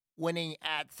 winning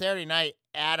at Saturday night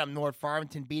at North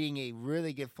Farmington, beating a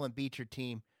really good Flint Beecher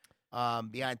team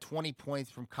behind 20 points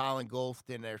from Colin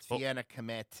Golston, their Sienna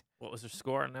commit. What was their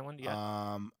score on that one?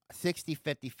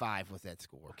 60-55 was that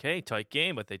score. Okay, tight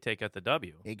game, but they take out the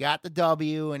W. They got the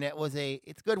W, and it's a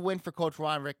good win for Coach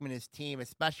Ron Rickman and his team,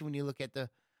 especially when you look at the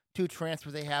two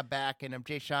transfers they have back and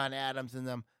Jay Sean Adams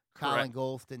and Colin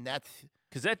Golston. That's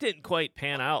because that didn't quite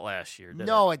pan out last year, did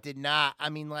No, it did not. I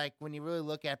mean, when you really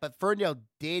look at it, but Ferndale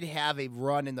did have a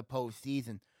run in the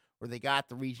postseason where they got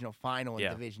the regional final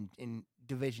in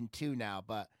Division 2 now,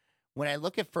 but when I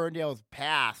look at Ferndale's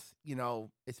past,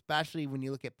 especially when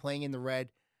you look at playing in the red,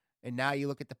 and now you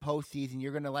look at the postseason,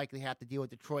 you're going to likely have to deal with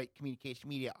Detroit Communication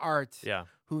Media Arts,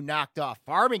 who knocked off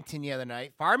Farmington the other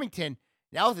night. Farmington,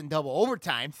 that was in double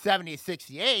overtime,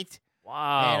 70-68.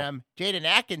 Wow. And Jaden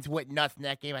Atkins went nuts in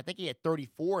that game. I think he had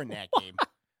 34 in that game.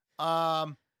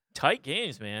 Tight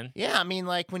games, man. Yeah, I mean,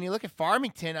 when you look at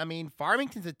Farmington,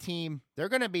 Farmington's a team. They're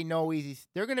going to be no easy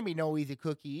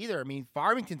cookie either. I mean,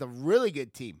 Farmington's a really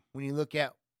good team. When you look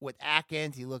at with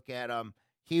Atkins, you look at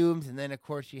Humes, and then of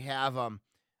course you have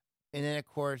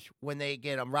when they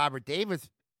get Robert Davis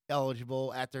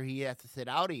eligible after he has to sit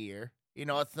out a year.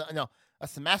 A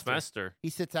semester. He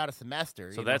sits out a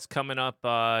semester. So that's coming up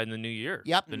in the new year.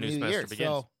 Yep, the new semester year.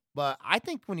 begins. But I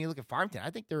think when you look at Farmington, I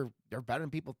think they're better than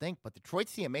people think. But Detroit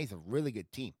CMA is a really good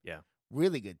team. Yeah.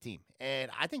 Really good team. And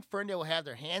I think Ferndale will have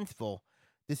their hands full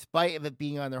despite of it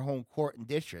being on their home court and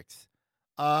districts.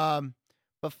 But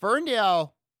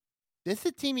Ferndale, this is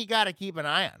a team you got to keep an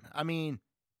eye on. I mean,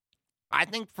 I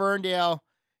think Ferndale,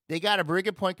 they got a pretty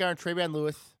good point guard, Travion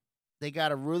Lewis. They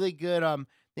got a really good,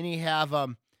 then you have,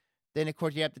 then of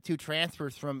course you have the 2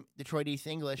 transfers from Detroit East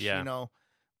English, Yeah. you know.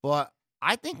 But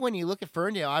I think when you look at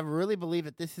Ferndale, I really believe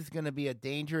that this is going to be a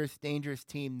dangerous, dangerous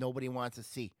team nobody wants to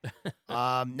see.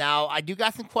 Now, I do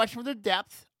got some questions for their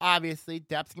depth. Obviously,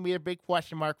 depth's going to be a big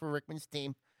question mark for Rickman's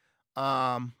team.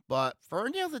 But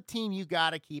Ferndale's a team you got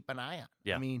to keep an eye on.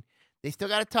 Yeah. I mean, they still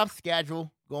got a tough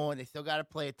schedule going. They still got to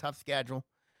play a tough schedule.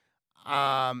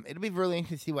 It'll be really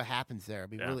interesting to see what happens there. It'll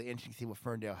be really interesting to see what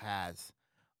Ferndale has.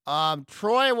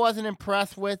 Troy I wasn't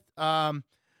impressed with.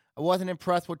 I wasn't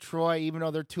impressed with Troy, even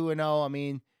though they're 2-0. I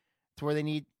mean,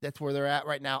 that's where they're at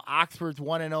right now. Oxford's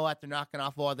 1-0 after knocking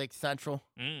off Walled Lake Central.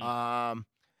 Of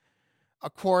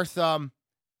course,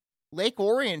 Lake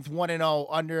Orion's 1-0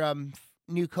 under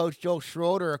new coach Joe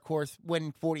Schroeder, of course,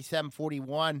 winning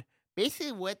 47-41.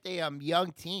 Basically with a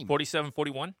young team.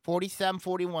 47-41?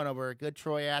 47-41 over a good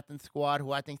Troy Athens squad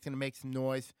who I think is going to make some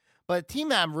noise. But a team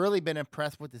that I've really been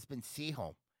impressed with has been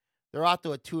Seaholm. They're off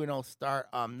to a 2-0 start,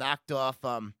 knocked off.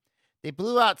 They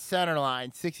blew out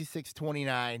Centerline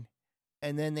 66-29,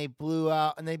 and then they blew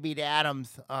out and they beat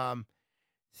Adams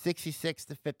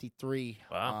 66-53.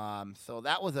 Wow. So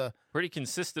that was a Pretty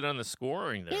consistent on the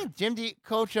scoring there. Yeah,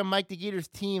 coach Mike DeGeeter's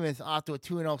team is off to a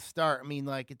 2-0 start. I mean,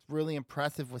 like, it's really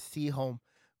impressive with Seaholm.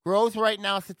 Groves right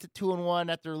now sits at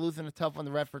 2-1 after losing a tough one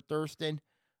to Redford Thurston.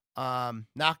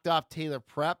 Knocked off Taylor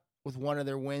Prep with one of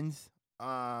their wins.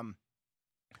 Southfield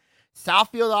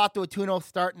off to a 2-0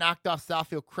 start, knocked off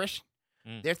Southfield Christian.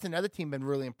 There's another team been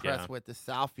really impressed with, the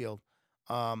Southfield.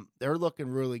 They're looking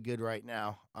really good right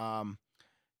now.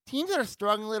 Teams that are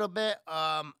struggling a little bit,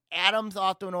 Adams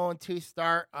off to an 0-2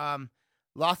 start.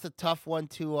 Lost a tough one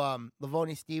to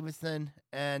Livonia Stevenson.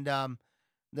 And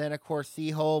then, of course,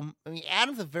 Seaholm. I mean,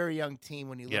 Adams is a very young team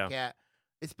when you look at,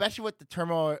 especially with the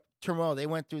turmoil they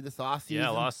went through this offseason. Yeah,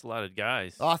 lost a lot of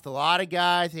guys. Lost a lot of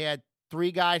guys. They had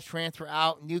 3 guys transfer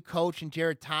out. New coach and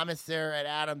Jared Thomas there at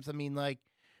Adams. I mean, like,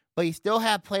 but you still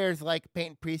have players like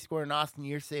Peyton Prescore and Austin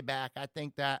Yearsay back. I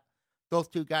think that those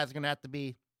 2 guys are going to have to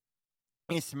be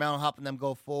instrumental in helping them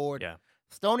go forward. Yeah.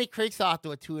 Stony Creek's off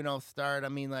to a 2-0 start. I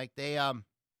mean, like, they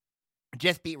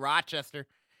just beat Rochester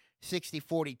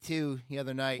 60-42 the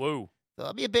other night. Whoa. So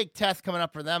it'll be a big test coming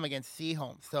up for them against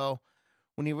Seaholm. So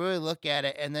when you really look at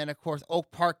it, and then, of course,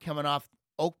 Oak Park coming off.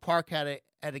 Oak Park had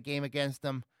a game against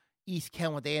them. East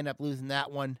Kentwood, they ended up losing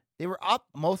that one. They were up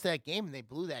most of that game, and they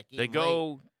blew that game. They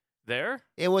go there?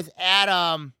 It was at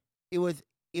it was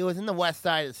in the west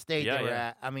side of the state they were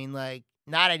at. I mean, like,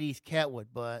 not at East Kentwood,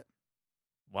 but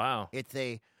wow, it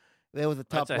was a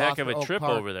tough. That's a heck of a Oak trip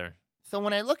Park. over there. So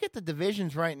when I look at the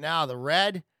divisions right now, the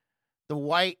red, the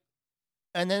white,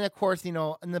 and then of course, you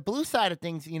know, on the blue side of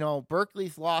things, you know,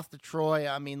 Berkeley's lost to Troy.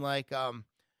 I mean, like,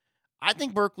 I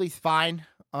think Berkeley's fine.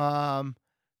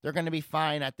 They're going to be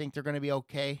fine. I think they're going to be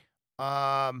okay.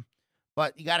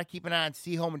 But you got to keep an eye on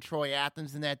Seaholm and Troy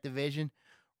Athens in that division.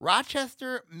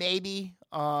 Rochester, maybe.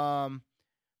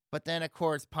 But then, of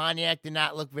course, Pontiac did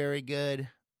not look very good.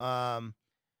 New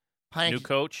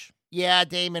coach? Yeah,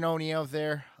 Damon O'Neill's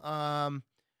there. The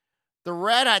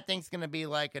red, I think, is going to be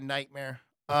like a nightmare.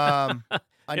 A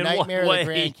nightmare of the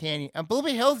Grand Canyon. And Blue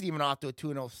Bay Hills even off to a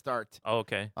 2-0 start. Oh,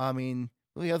 okay. I mean,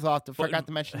 Blue Bay Hills forgot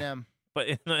to mention them.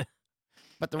 But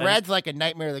the red's like a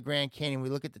nightmare of the Grand Canyon. We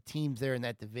look at the teams there in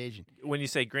that division. When you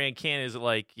say Grand Canyon, is it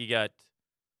like you got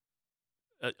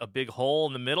a big hole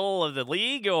in the middle of the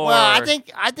league, or? Well,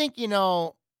 I think you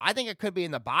know, I think it could be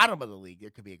in the bottom of the league. There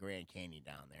could be a Grand Canyon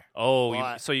down there.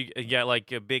 Oh, so you got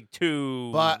like a big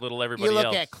 2, little everybody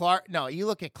else. You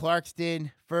look at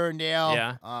Clarkston, Ferndale.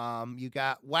 Yeah. You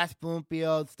got West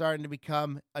Bloomfield starting to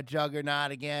become a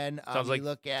juggernaut again. Sounds like you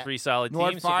look at 3 solid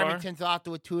North teams so far. Farmington's off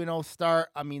to a 2-0 start.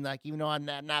 I mean, like, even though I've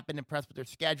not been impressed with their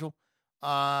schedule.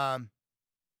 And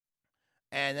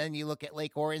then you look at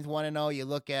Lake Orion's 1-0. You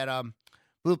look at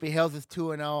Blue Bay Hills is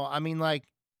 2-0. I mean, like,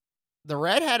 the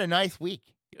Red had a nice week.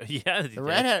 Yeah, the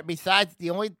Red had, besides the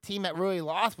only team that really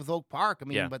lost was Oak Park. I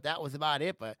mean, but that was about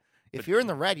it. But if you're in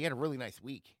the Red, you had a really nice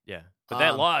week. Yeah, but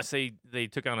that loss, they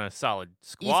took on a solid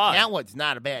squad. East Kentwood's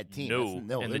not a bad team.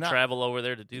 No, and travel over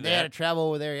there to do that. They had to travel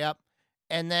over there, yep.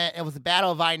 And then it was the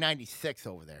Battle of I-96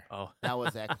 over there. Oh. That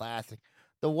was that classic.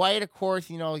 The white, of course,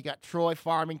 you know, you got Troy,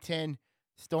 Farmington,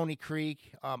 Stony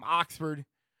Creek, Oxford.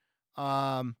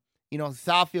 You know,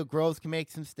 Southfield Groves can make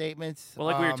some statements. Well,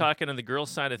 like we were talking on the girls'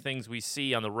 side of things, we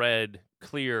see on the red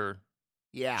clear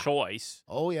choice.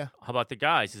 Oh, yeah. How about the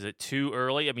guys? Is it too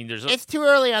early? I mean, it's too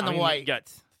early on the white. You got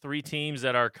three teams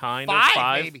that are kind five, of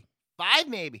five. maybe. Five,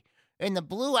 maybe. In the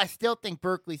blue, I still think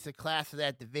Berkeley's the class of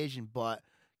that division, but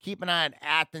keep an eye on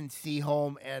Athens,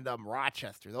 Seaholm, and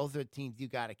Rochester. Those are the teams you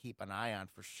got to keep an eye on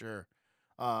for sure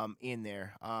in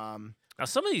there. Now,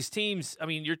 some of these teams, I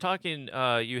mean, you're talking,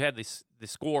 you had the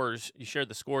scores, you shared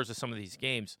the scores of some of these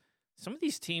games. Some of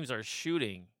these teams are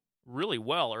shooting really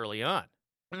well early on.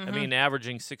 Mm-hmm. I mean,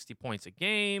 averaging 60 points a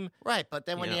game. Right, but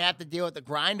then when you have to deal with the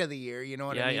grind of the year, you know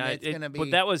what I mean? It's going to be.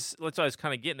 But that's what I was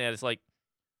kind of getting at. It's like,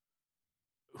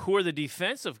 who are the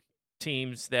defensive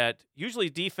teams that usually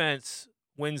defense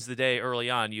wins the day early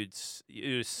on?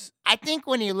 I think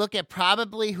when you look at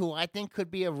probably who I think could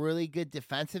be a really good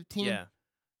defensive team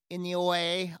in the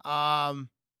OAA, I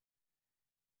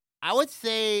would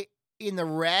say in the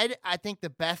red, I think the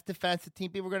best defensive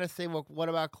team. People are going to say, well, what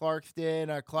about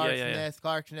Clarkston or Clarkson this,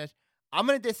 Clarkson this? I'm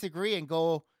going to disagree and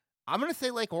go, I'm going to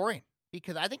say Lake Orion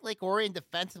because I think Lake Orion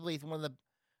defensively is one of the,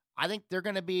 I think they're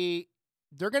going to be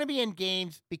in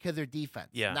games because of their defense,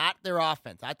 not their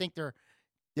offense. I think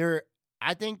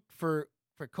I think for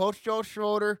Coach Joe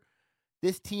Schroeder,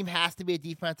 this team has to be a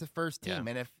defensive first team.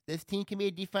 And if this team can be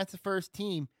a defensive first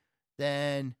team,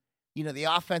 then the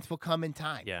offense will come in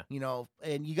time.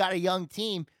 And you got a young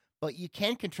team, but you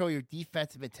can control your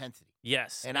defensive intensity.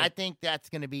 Yes. And I think that's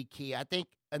going to be key. I think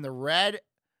in the red,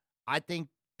 I think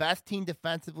best team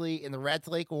defensively in the red's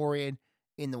Lake Orion.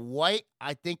 In the white,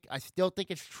 I still think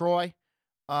it's Troy.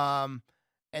 And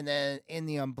then in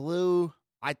the blue,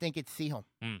 I think it's Seaholm.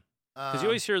 Because you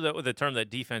always hear the term that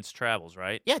defense travels,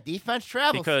 right? Yeah, defense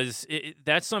travels. Because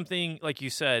that's something, like you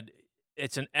said,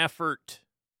 it's an effort.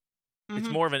 It's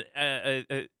more of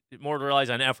more relies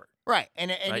on effort. Right.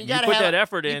 And right? you got to put that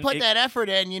effort in. You put that effort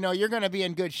in, you're going to be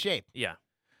in good shape. Yeah.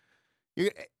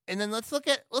 And then let's look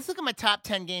at my top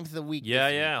 10 games of the week.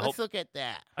 Yeah. Let's look at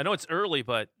that. I know it's early,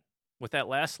 but with that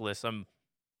last list, I'm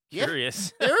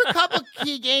curious. There are a couple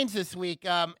key games this week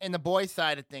in the boys'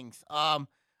 side of things. I'm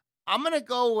going to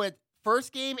go with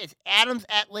first game is Adams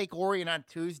at Lake Orion on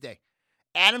Tuesday.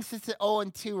 Adams sits at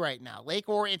 0-2 right now. Lake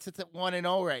Orion sits at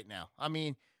 1-0 right now. I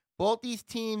mean, both these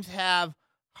teams have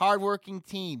hardworking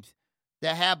teams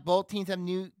both teams have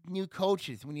new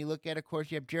coaches. When you look at, of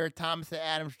course, you have Jared Thomas at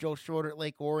Adams, Joe Schroeder at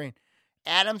Lake Orion.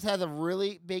 Adams has a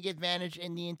really big advantage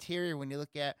in the interior when you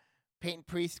look at Peyton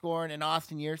Prieskorn and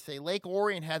Austin Yearsay. Lake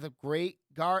Orion has a great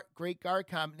guard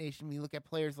combination when you look at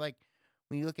players like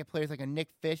a Nick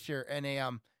Fisher and a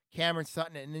Cameron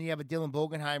Sutton, and then you have a Dylan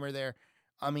Bogenheimer there.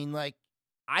 I mean,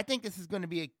 I think this is going to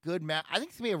be a good match. I think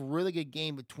it's going to be a really good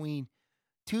game between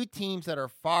two teams that are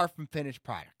far from finished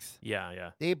products.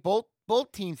 Yeah. They both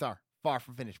teams are far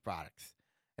from finished products.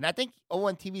 And I think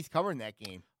O1 TV's covering that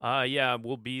game.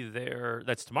 We'll be there.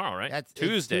 That's tomorrow, right? That's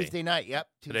Tuesday. Tuesday night, yep.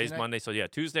 Today's Monday, so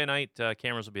Tuesday night,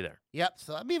 cameras will be there. Yep,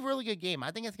 so that'll be a really good game.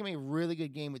 I think it's going to be a really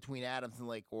good game between Adams and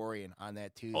Lake Orion on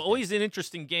that Tuesday. Always an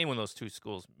interesting game when those two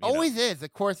schools meet Always up. is.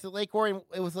 Of course, it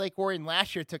was Lake Orion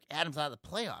last year, took Adams out of the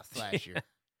playoffs last year.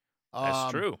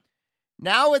 That's true.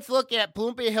 Now let's look at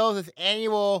Bloomfield Hills'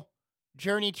 annual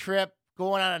journey trip,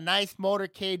 going on a nice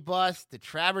motorcade bus to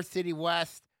Traverse City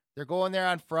West. They're going there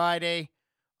on Friday.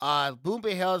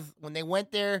 Bloomfield Hills, when they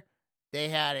went there, they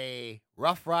had a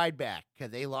rough ride back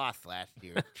because they lost last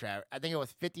year. I think it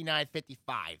was 59-55.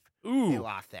 Ooh, they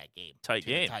lost that game. Tight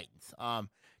game. The Titans.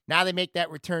 Now they make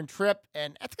that return trip,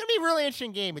 and it's going to be a really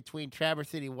interesting game between Traverse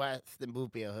City West and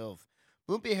Bloomfield Hills.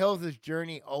 Bloomfield Hills'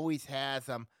 journey always has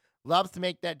loves to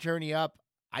make that journey up.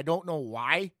 I don't know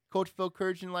why Coach Phil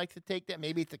Kurjan likes to take that.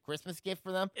 Maybe it's a Christmas gift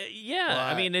for them.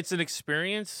 I mean, it's an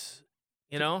experience,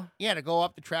 to go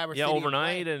up to Traverse City.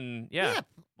 Overnight, and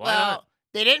why not?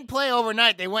 They didn't play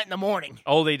overnight. They went in the morning.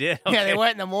 Oh, they did? Okay. Yeah, they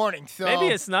went in the morning. So maybe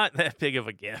it's not that big of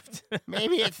a gift.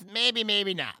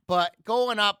 maybe not. But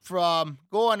going up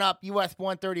US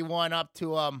 131 up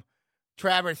to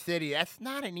Traverse City, that's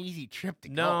not an easy trip to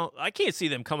go. No, I can't see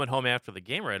them coming home after the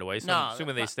game right away, so I'm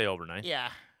assuming they stay overnight. Yeah,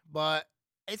 but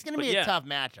it's going to be a tough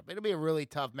matchup. It'll be a really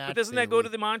tough matchup. But doesn't that go to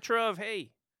the mantra of,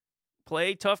 hey,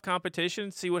 play tough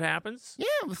competition, see what happens? Yeah,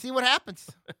 we'll see what happens.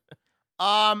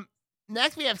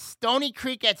 Next we have Stony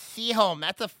Creek at Seaholm.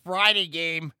 That's a Friday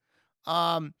game.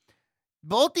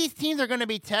 Both these teams are going to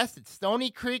be tested. Stony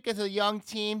Creek is a young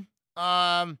team.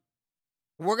 We're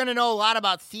going to know a lot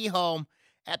about Seaholm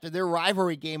after their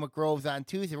rivalry game with Groves on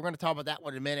Tuesday. We're going to talk about that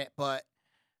one in a minute. But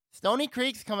Stony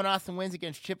Creek's coming off some wins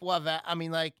against Chippewa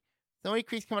Valley. Stony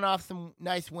Creek's coming off some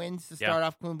nice wins to start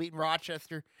off, beating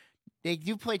Rochester. They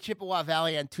do play Chippewa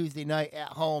Valley on Tuesday night at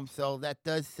home, so that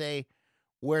does say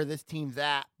where this team's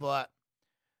at. But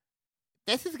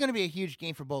this is going to be a huge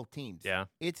game for both teams. Yeah.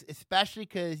 It's especially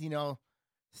because,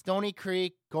 Stony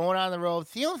Creek going on the road.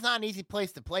 Seahome's not an easy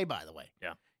place to play, by the way.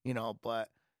 Yeah. But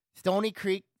Stony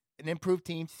Creek, an improved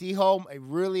team. Seaholm, a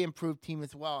really improved team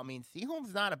as well. I mean,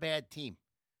 Seaholm's not a bad team.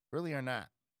 Really are not.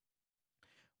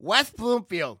 West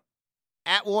Bloomfield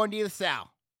at Warren de La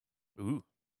Salle. Ooh.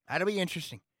 That'll be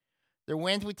interesting. Their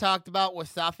wins we talked about was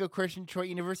Southfield Christian, Detroit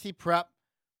University Prep.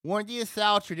 Warren de La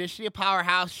Salle, traditionally a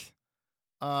powerhouse.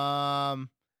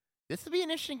 This will be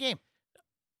an interesting game.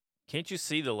 Can't you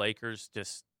see the Lakers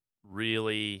just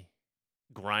really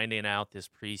grinding out this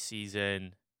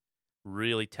preseason,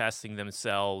 really testing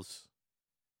themselves?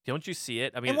 Don't you see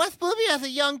it? I mean, and West Bloomfield has a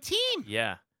young team.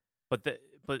 Yeah, but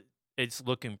it's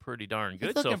looking pretty darn good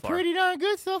so far. It's looking pretty darn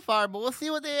good so far, but we'll see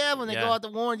what they have when they go out to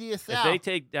Warren de La Salle. If they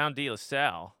take down de La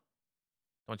Salle,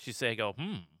 don't you say,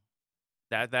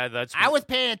 that's... I was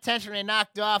paying attention when they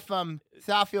knocked off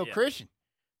Southfield Christian.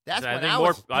 That's when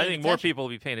I think more people will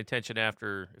be paying attention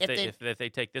after if they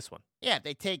take this one. Yeah, if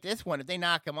they take this one, if they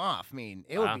knock them off, I mean,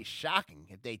 it would be shocking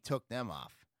if they took them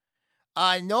off.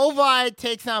 Novi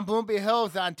takes on Bloomfield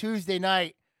Hills on Tuesday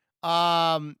night.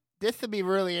 This will be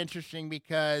really interesting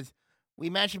because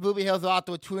we mentioned Bloomfield Hills off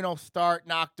to a 2-0 start,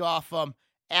 knocked off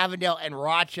Avondale and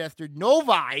Rochester.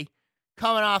 Novi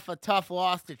coming off a tough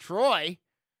loss to Troy.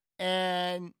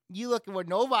 And you look at where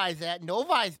Novi's at.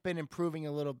 Novi's been improving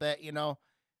a little bit,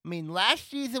 I mean,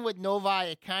 last season with Novi,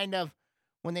 it kind of,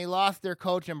 when they lost their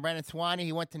coach, Brennan Swanee,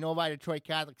 he went to Novi Detroit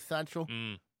Catholic Central.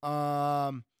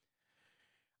 I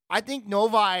think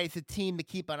Novi is a team to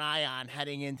keep an eye on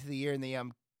heading into the year in the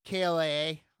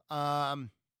KLAA.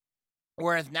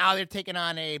 Whereas now they're taking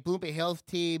on a Bloomfield Hills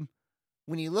team.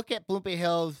 When you look at Bloomfield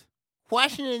Hills,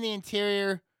 questioning in the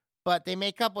interior, but they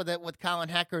make up with it with Colin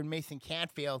Hecker and Mason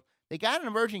Canfield. They got an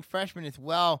emerging freshman as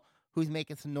well who's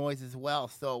making some noise as well.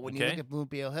 So when you look at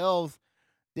Bloomfield Hills,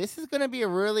 this is going to be a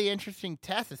really interesting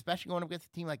test, especially going up against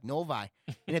a team like Novi.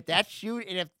 And if that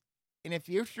if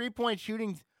your 3-point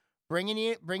shooting's bringing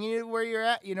you where you're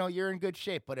at, you're in good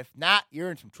shape. But if not,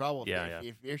 you're in some trouble.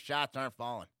 If your shots aren't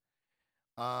falling.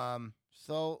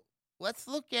 So let's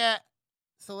look at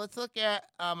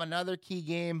another key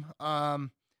game on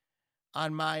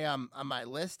my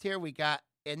list here. We got,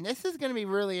 and this is going to be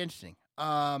really interesting.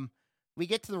 We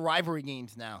get to the rivalry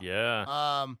games now.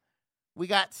 Yeah. We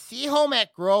got Seaholm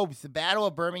at Groves, the Battle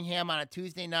of Birmingham on a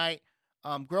Tuesday night.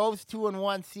 Groves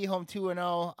 2-1, Seaholm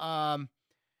 2-0.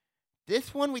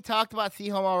 This one we talked about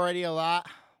Seaholm already a lot.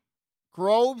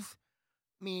 Groves,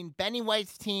 Benny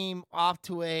White's team off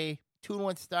to a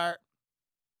 2-1 start.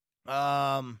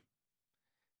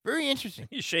 Very interesting.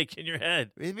 You're shaking your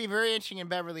head. It'd be very interesting in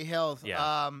Beverly Hills.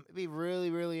 Yeah. It'd be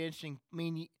really, really interesting.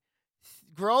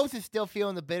 Groves is still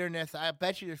feeling the bitterness. I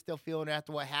bet you they're still feeling it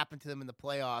after what happened to them in the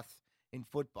playoffs in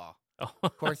football.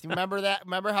 Of course, you remember that?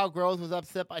 Remember how Groves was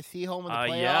upset by Seaholm in the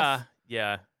playoffs?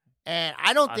 Yeah. And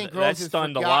I don't think Groves that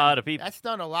stunned a lot of people. That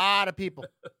stunned a lot of people.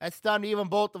 That stunned even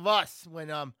both of us.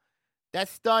 That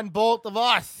stunned both of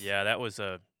us. Yeah, that was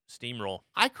a steamroll.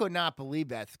 I could not believe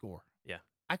that score. Yeah.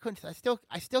 I couldn't. I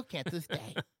still can't to this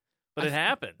day. But it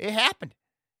happened. It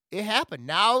happened.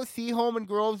 Now Seaholm and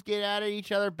Groves get at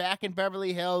each other back in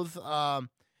Beverly Hills.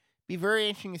 Be very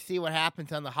interesting to see what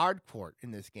happens on the hard court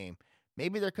in this game.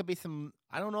 Maybe there could be some.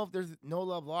 I don't know if there's no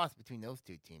love lost between those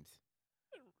two teams.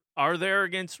 Are there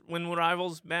against when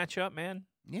rivals match up, man?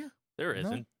 Yeah, there isn't.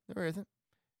 No, there isn't.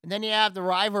 And then you have the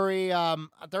rivalry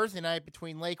Thursday night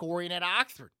between Lake Orion and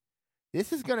Oxford.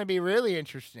 This is going to be really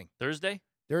interesting. Thursday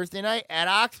night at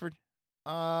Oxford.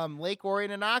 Lake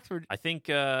Orion and Oxford. I think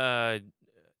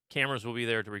cameras will be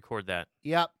there to record that.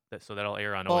 Yep. So that'll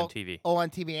air on ONTV.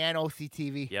 ONTV and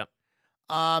OCTV. Yep.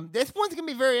 This one's going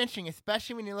to be very interesting,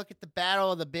 especially when you look at the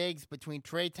battle of the bigs between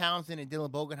Trey Townsend and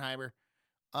Dylan Bogenheimer.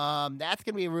 That's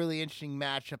going to be a really interesting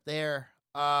matchup there.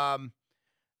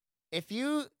 If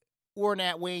you were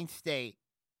at Wayne State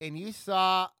and you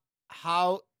saw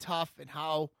how tough and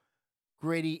how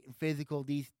gritty and physical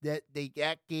that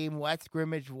game, that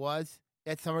scrimmage was,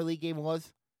 that summer league game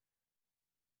was,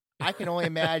 I can only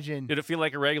imagine. Did it feel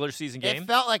like a regular season game? It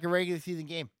felt like a regular season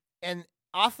game. And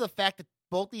also the fact that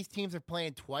both these teams are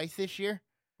playing twice this year.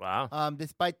 Wow.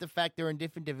 Despite the fact they're in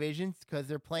different divisions because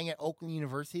they're playing at Oakland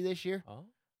University this year. Oh.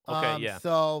 Okay, yeah.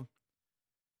 So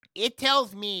it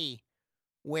tells me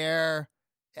where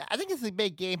I think it's a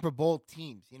big game for both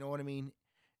teams. You know what I mean?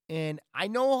 And I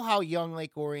know how young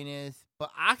Lake Orion is,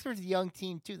 but Oxford's a young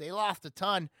team too. They lost a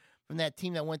ton from that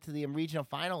team that went to the regional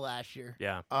final last year.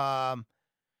 Yeah.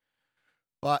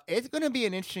 But it's going to be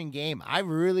an interesting game. I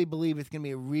really believe it's going to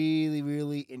be a really,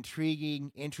 really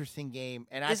intriguing, interesting game.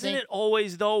 And Isn't it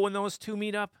always, though, when those two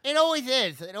meet up? It always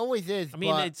is. It always is. I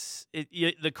mean,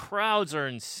 the crowds are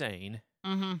insane.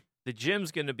 Mm-hmm. the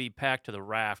gym's going to be packed to the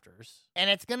rafters. And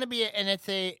it's going to be it's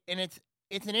an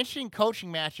interesting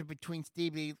coaching matchup between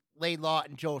Stevie Laidlaw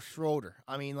and Joe Schroeder.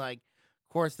 I mean, like,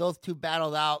 of course, those two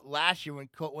battled out last year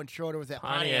when Schroeder was at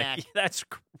Pontiac. That's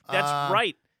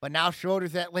right. But now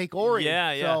Schroeder's at Lake Orion.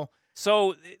 Yeah.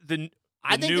 So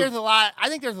I think there's a lot. I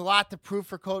think there's a lot to prove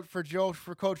for Coach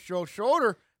Joe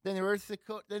Schroeder than there is the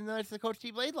Coach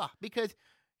Steve Laidlaw, because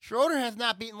Schroeder has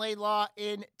not beaten Laidlaw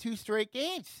in 2 straight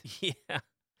games. Yeah,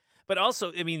 but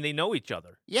also, I mean, they know each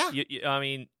other. Yeah,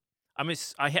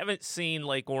 I haven't seen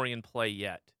Lake Orion play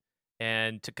yet,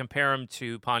 and to compare him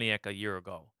to Pontiac a year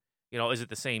ago, is it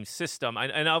the same system?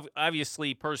 And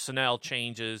obviously, personnel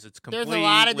changes. It's completely there's a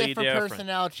lot of different different.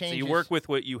 personnel changes. So you work with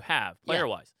what you have,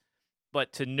 player-wise.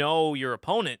 But to know your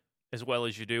opponent as well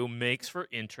as you do makes for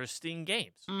interesting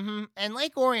games. Mm-hmm. And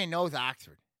Lake Orion knows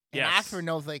Oxford. And yes. Oxford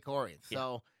knows Lake Orion.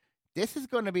 So this is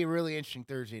going to be really interesting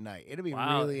Thursday night. It'll be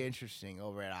really interesting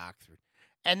over at Oxford.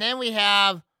 And then we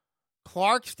have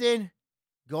Clarkston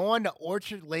going to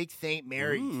Orchard Lake St.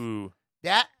 Mary's. Ooh.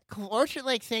 That Orchard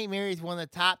Lake St. Mary's is one of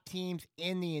the top teams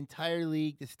in the entire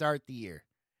league to start the year.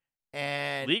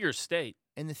 And league or state?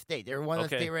 In the state. They're one of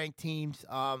the state-ranked teams.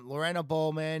 Lorena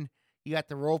Bowman. You got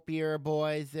the Ropier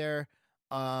boys there.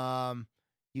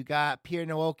 You got Pierre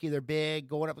Nowoki. They're big.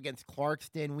 Going up against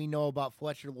Clarkston. We know about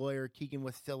Fletcher Lawyer, Keegan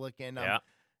Wasilic, and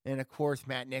of course,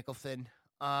 Matt Nicholson.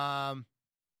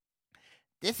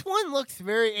 This one looks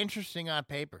very interesting on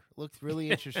paper. Looks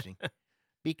really interesting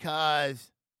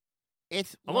because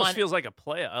it's almost feels like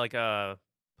a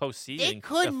postseason. They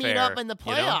could meet up in the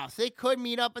playoffs. They could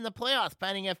meet up in the playoffs,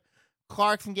 depending if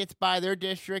Clarkson gets by their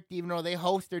district, even though they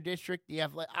host their district. You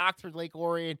have Oxford, Lake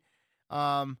Orion,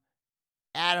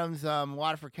 Adams,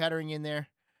 Waterford Kettering in there.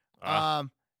 And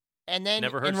then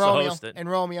never hurts Romeo, to host it. And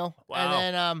Romeo. Wow.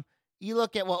 And then you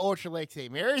look at what Orchard Lake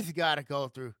St. Mary's got to go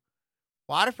through.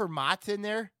 Waterford Mott's in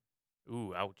there.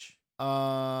 Ooh, ouch.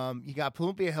 You got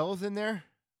Plumpia Hills in there.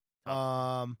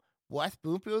 West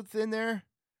Bloomfield's in there.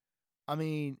 I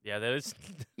mean, that is.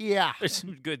 Yeah, there's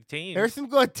some good teams. There's some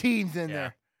good teams in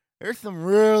there. There's some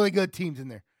really good teams in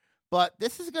there. But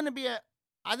this is going to be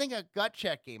I think, a gut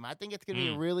check game. I think it's going to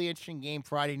be a really interesting game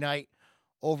Friday night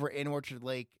over in Orchard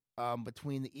Lake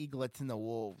between the Eaglets and the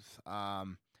Wolves.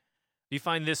 Do you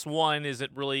find this one, is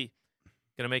it really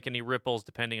going to make any ripples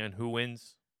depending on who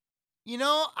wins?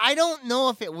 I don't know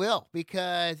if it will,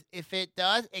 because if it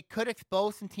does, it could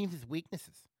expose some teams'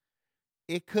 weaknesses.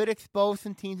 It could expose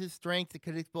some teams' strengths. It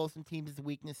could expose some teams'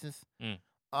 weaknesses.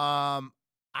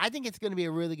 I think it's going to be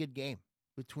a really good game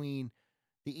between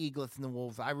the Eaglets and the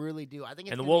Wolves. I really do. I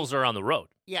think. And the Wolves are on the road.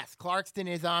 Yes, Clarkston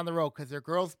is on the road because their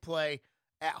girls play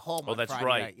at home. Oh, that's Friday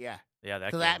right. Night. Yeah. Yeah.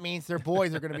 That means their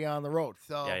boys are going to be on the road.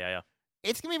 So yeah.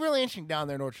 It's going to be really interesting down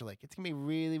there in Orchard Lake. It's going to be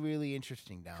really, really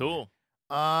interesting down there. Cool.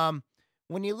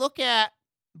 When you look at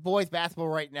boys basketball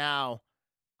right now,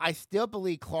 I still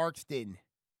believe Clarkston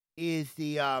is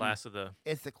the class of the.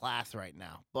 It's the class right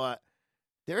now, but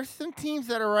there's some teams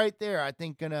that are right there. I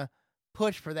think gonna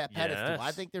push for that pedestal. Yes.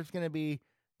 I think there's gonna be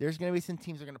some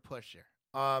teams that are gonna push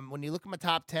there. When you look at my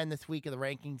top 10 this week of the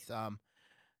rankings,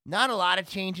 not a lot of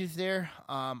changes there.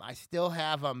 I still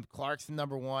have Clarkson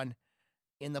number 1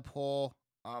 in the poll,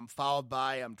 followed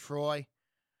by Troy.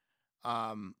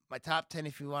 My top 10,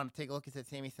 if you want to take a look, is at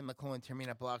Sammy Simaclone,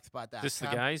 Termina Blogspot.com. This the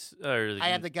guys? I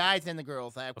have the guys and the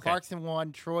girls. I have Clarkson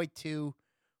 1, Troy 2,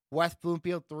 West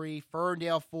Bloomfield 3,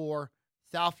 Ferndale 4,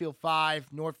 Southfield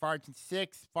 5, North Farmington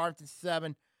 6, Farmington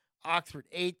 7, Oxford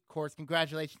 8. Of course,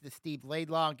 congratulations to Steve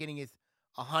Laidlaw on getting his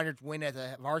 100th win as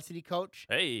a varsity coach.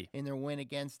 Hey. In their win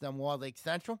against Walled Lake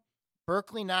Central.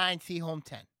 Berkeley 9, Seaholm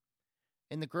 10.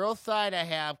 In the girls' side, I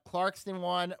have Clarkston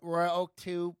 1, Royal Oak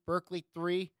 2, Berkeley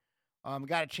 3.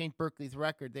 Got to change Berkeley's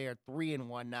record. They are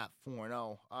 3-1, not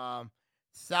 4-0.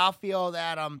 Southfield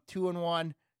at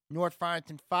 2-1, North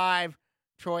Farmington 5,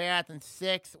 Troy Athens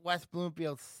 6, West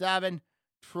Bloomfield 7,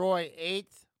 Troy 8,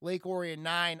 Lake Orion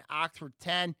 9, Oxford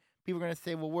 10. People are going to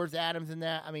say, well, where's Adams in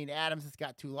that? I mean, Adams has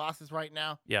got 2 losses right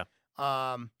now. Yeah.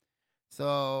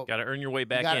 So got to earn your way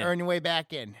back in. Got to earn your way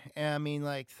back in. And I mean,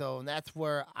 and that's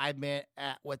where I'm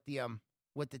at with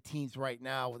the teams right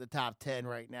now, with the top 10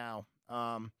 right now.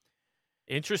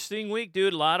 Interesting week,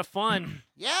 dude. A lot of fun.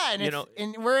 Yeah, and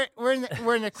and we're in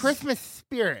the Christmas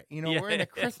spirit. We're in the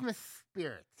Christmas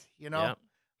spirit. Yeah.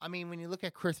 I mean, when you look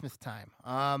at Christmas time,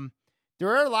 there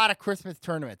are a lot of Christmas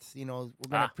tournaments. We're going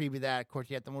to preview that. Of course,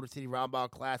 you have the Motor City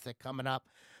Roundball Classic coming up.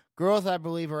 Girls, I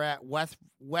believe, are at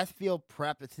Westfield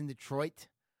Prep. It's in Detroit.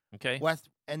 Okay.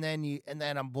 And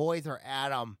then boys are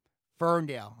at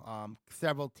Ferndale.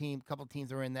 Couple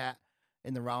teams are in the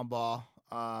Roundball.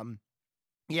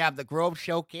 You have the Grove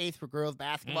Showcase for girls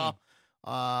basketball.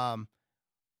 I'm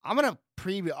going to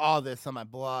preview all this on my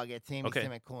blog at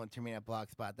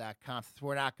SammySemicolon@blogspot.com since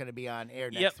we're not going to be on air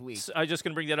next week. So I was just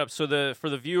going to bring that up. So for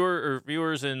the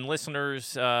viewers and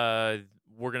listeners, we're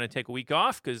going to take a week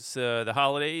off because the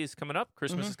holiday is coming up.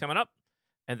 Christmas is coming up.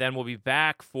 And then we'll be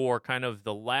back for kind of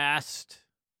the last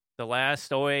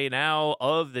OA Now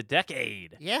of the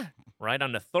decade. Yeah. Right,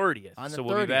 on the 30th.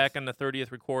 We'll be back on the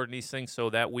 30th recording these things. So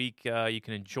that week you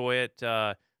can enjoy it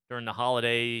during the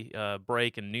holiday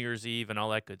break and New Year's Eve and all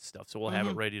that good stuff. So we'll have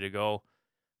it ready to go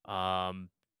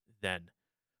then.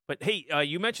 But, hey,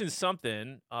 you mentioned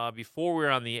something before we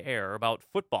were on the air about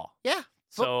football. Yeah.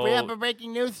 So we have a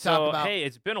breaking news to talk about. Hey,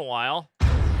 it's been a while.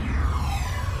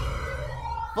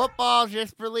 Football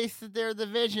just released their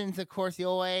divisions. Of course, the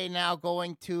OA now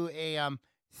going to a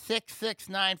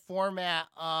 6-6-9 format.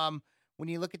 When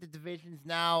you look at the divisions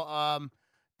now,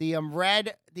 the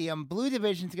blue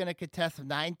division is going to contest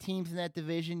 9 teams in that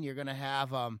division. You're going to have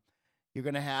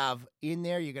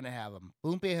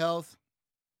Bloomfield Hills,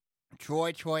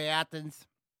 Troy Athens,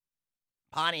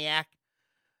 Pontiac,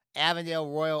 Avondale,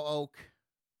 Royal Oak,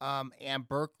 and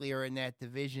Berkeley are in that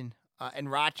division, and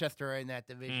Rochester are in that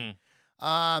division.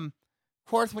 Of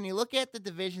course, when you look at the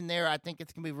division there, I think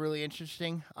it's going to be really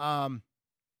interesting,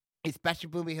 especially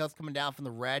Bloomfield Hills coming down from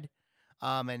the red.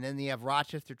 And then you have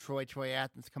Rochester, Troy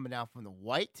Athens coming down from the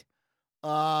white.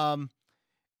 And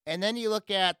then you look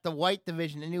at the white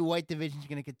division. The new white division is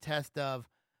going to contest of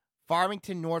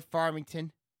Farmington, North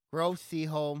Farmington, Grove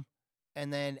Seaholm,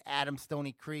 and then Adams,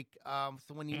 Stony Creek.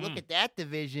 So when you look at that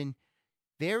division,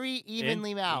 very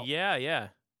evenly out. Yeah.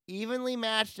 Evenly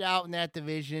matched out in that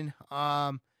division.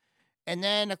 And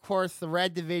then, of course, the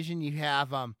red division, you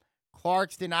have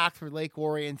Clarkston, Oxford, Lake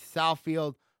Orion,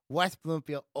 Southfield, West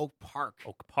Bloomfield, Oak Park.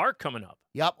 Oak Park coming up.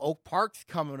 Yep, Oak Park's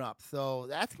coming up. So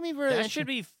that's going to be very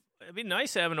interesting. It'd be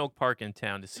nice having Oak Park in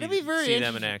town to see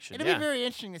them in action. It'll be very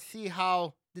interesting to see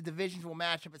how the divisions will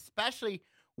match up, especially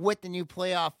with the new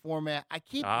playoff format. I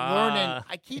keep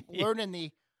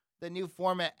learning the new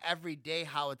format every day,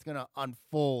 how it's going to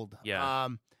unfold. Yeah.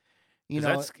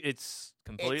 It's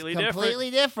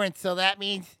completely different. So that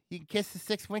means you can kiss the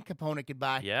 6-win component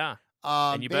goodbye. Yeah.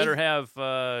 And you better have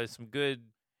some good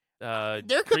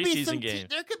preseason games.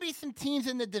 There could be some teams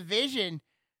in the division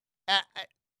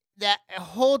that a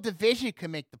whole division could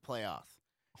make the playoffs.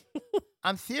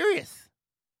 I'm serious,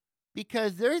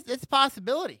 because it's a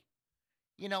possibility.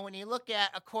 When you look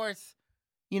at, of course,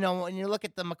 when you look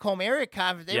at the Macomb Area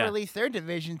Conference, they released their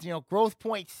divisions. Grosse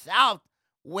Pointe South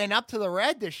went up to the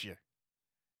red this year.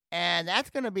 And that's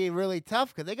going to be really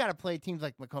tough because they got to play teams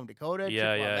like Macomb Dakota,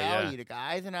 Chippewa Valley, Utica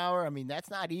Eisenhower. I mean, that's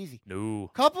not easy. No.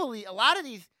 A lot of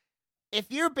these, if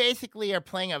you're basically are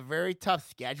playing a very tough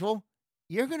schedule,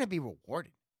 you're going to be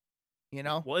rewarded.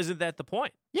 Well, isn't that the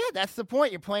point? Yeah, that's the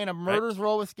point. You're playing a murder's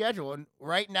row with schedule. And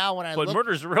right now, But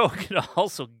murder's row can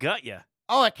also gut you.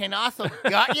 Oh, it can also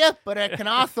gut you, but it can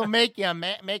also make a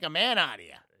man out of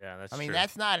you. Yeah, that's true. I mean, true.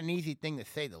 That's not an easy thing to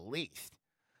say the least.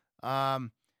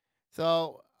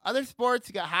 So other sports,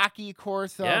 you got hockey, of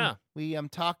course. We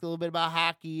talked a little bit about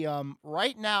hockey.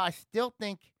 Right now, I still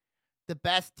think the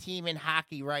best team in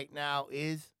hockey right now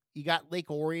is you got Lake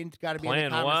Orion's got to be in the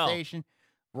conversation. Well.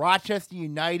 Rochester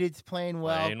United's playing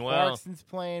well. Clarkston's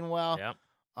playing well. Yep.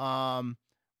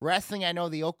 Wrestling, I know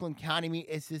the Oakland County meet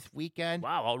is this weekend.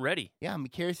 Wow, already. Yeah, I'm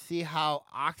curious to see how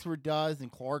Oxford does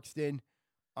and Clarkston.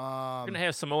 We're going to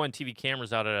have some ONTV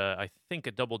cameras out at, I think,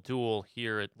 a double duel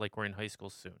here at Lake Orion High School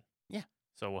soon. Yeah.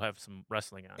 So we'll have some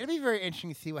wrestling on. It'll be very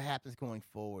interesting to see what happens going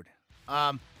forward.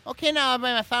 Okay, now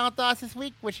my final thoughts this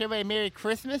week. Wish everybody a Merry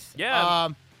Christmas. Yeah.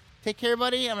 Take care,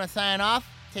 buddy. I'm going to sign off.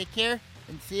 Take care,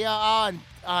 and see you all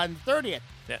on the 30th.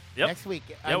 Yeah. Yep. Next week.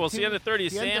 Yeah, we'll see you on the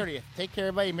 30th, Sam. Take care,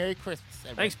 everybody. Merry Christmas.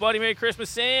 Everybody. Thanks, buddy. Merry Christmas,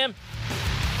 Sam.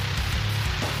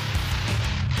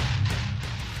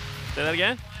 Say that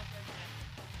again?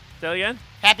 Say that again?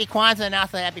 Happy Kwanzaa and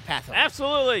also happy Passover.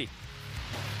 Absolutely.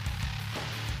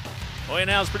 OA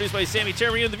Now is produced by Sammy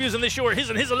Terry, and the views on this show are his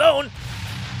and his alone.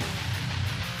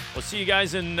 We'll see you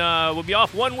guys we'll be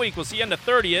off 1 week. We'll see you on the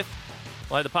 30th.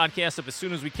 We'll have the podcast up as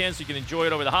soon as we can so you can enjoy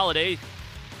it over the holiday.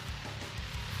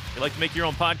 If you'd like to make your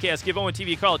own podcast, give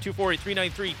ONTV a call at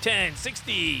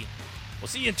 248-393-1060. We'll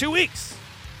see you in 2 weeks.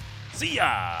 See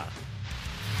ya.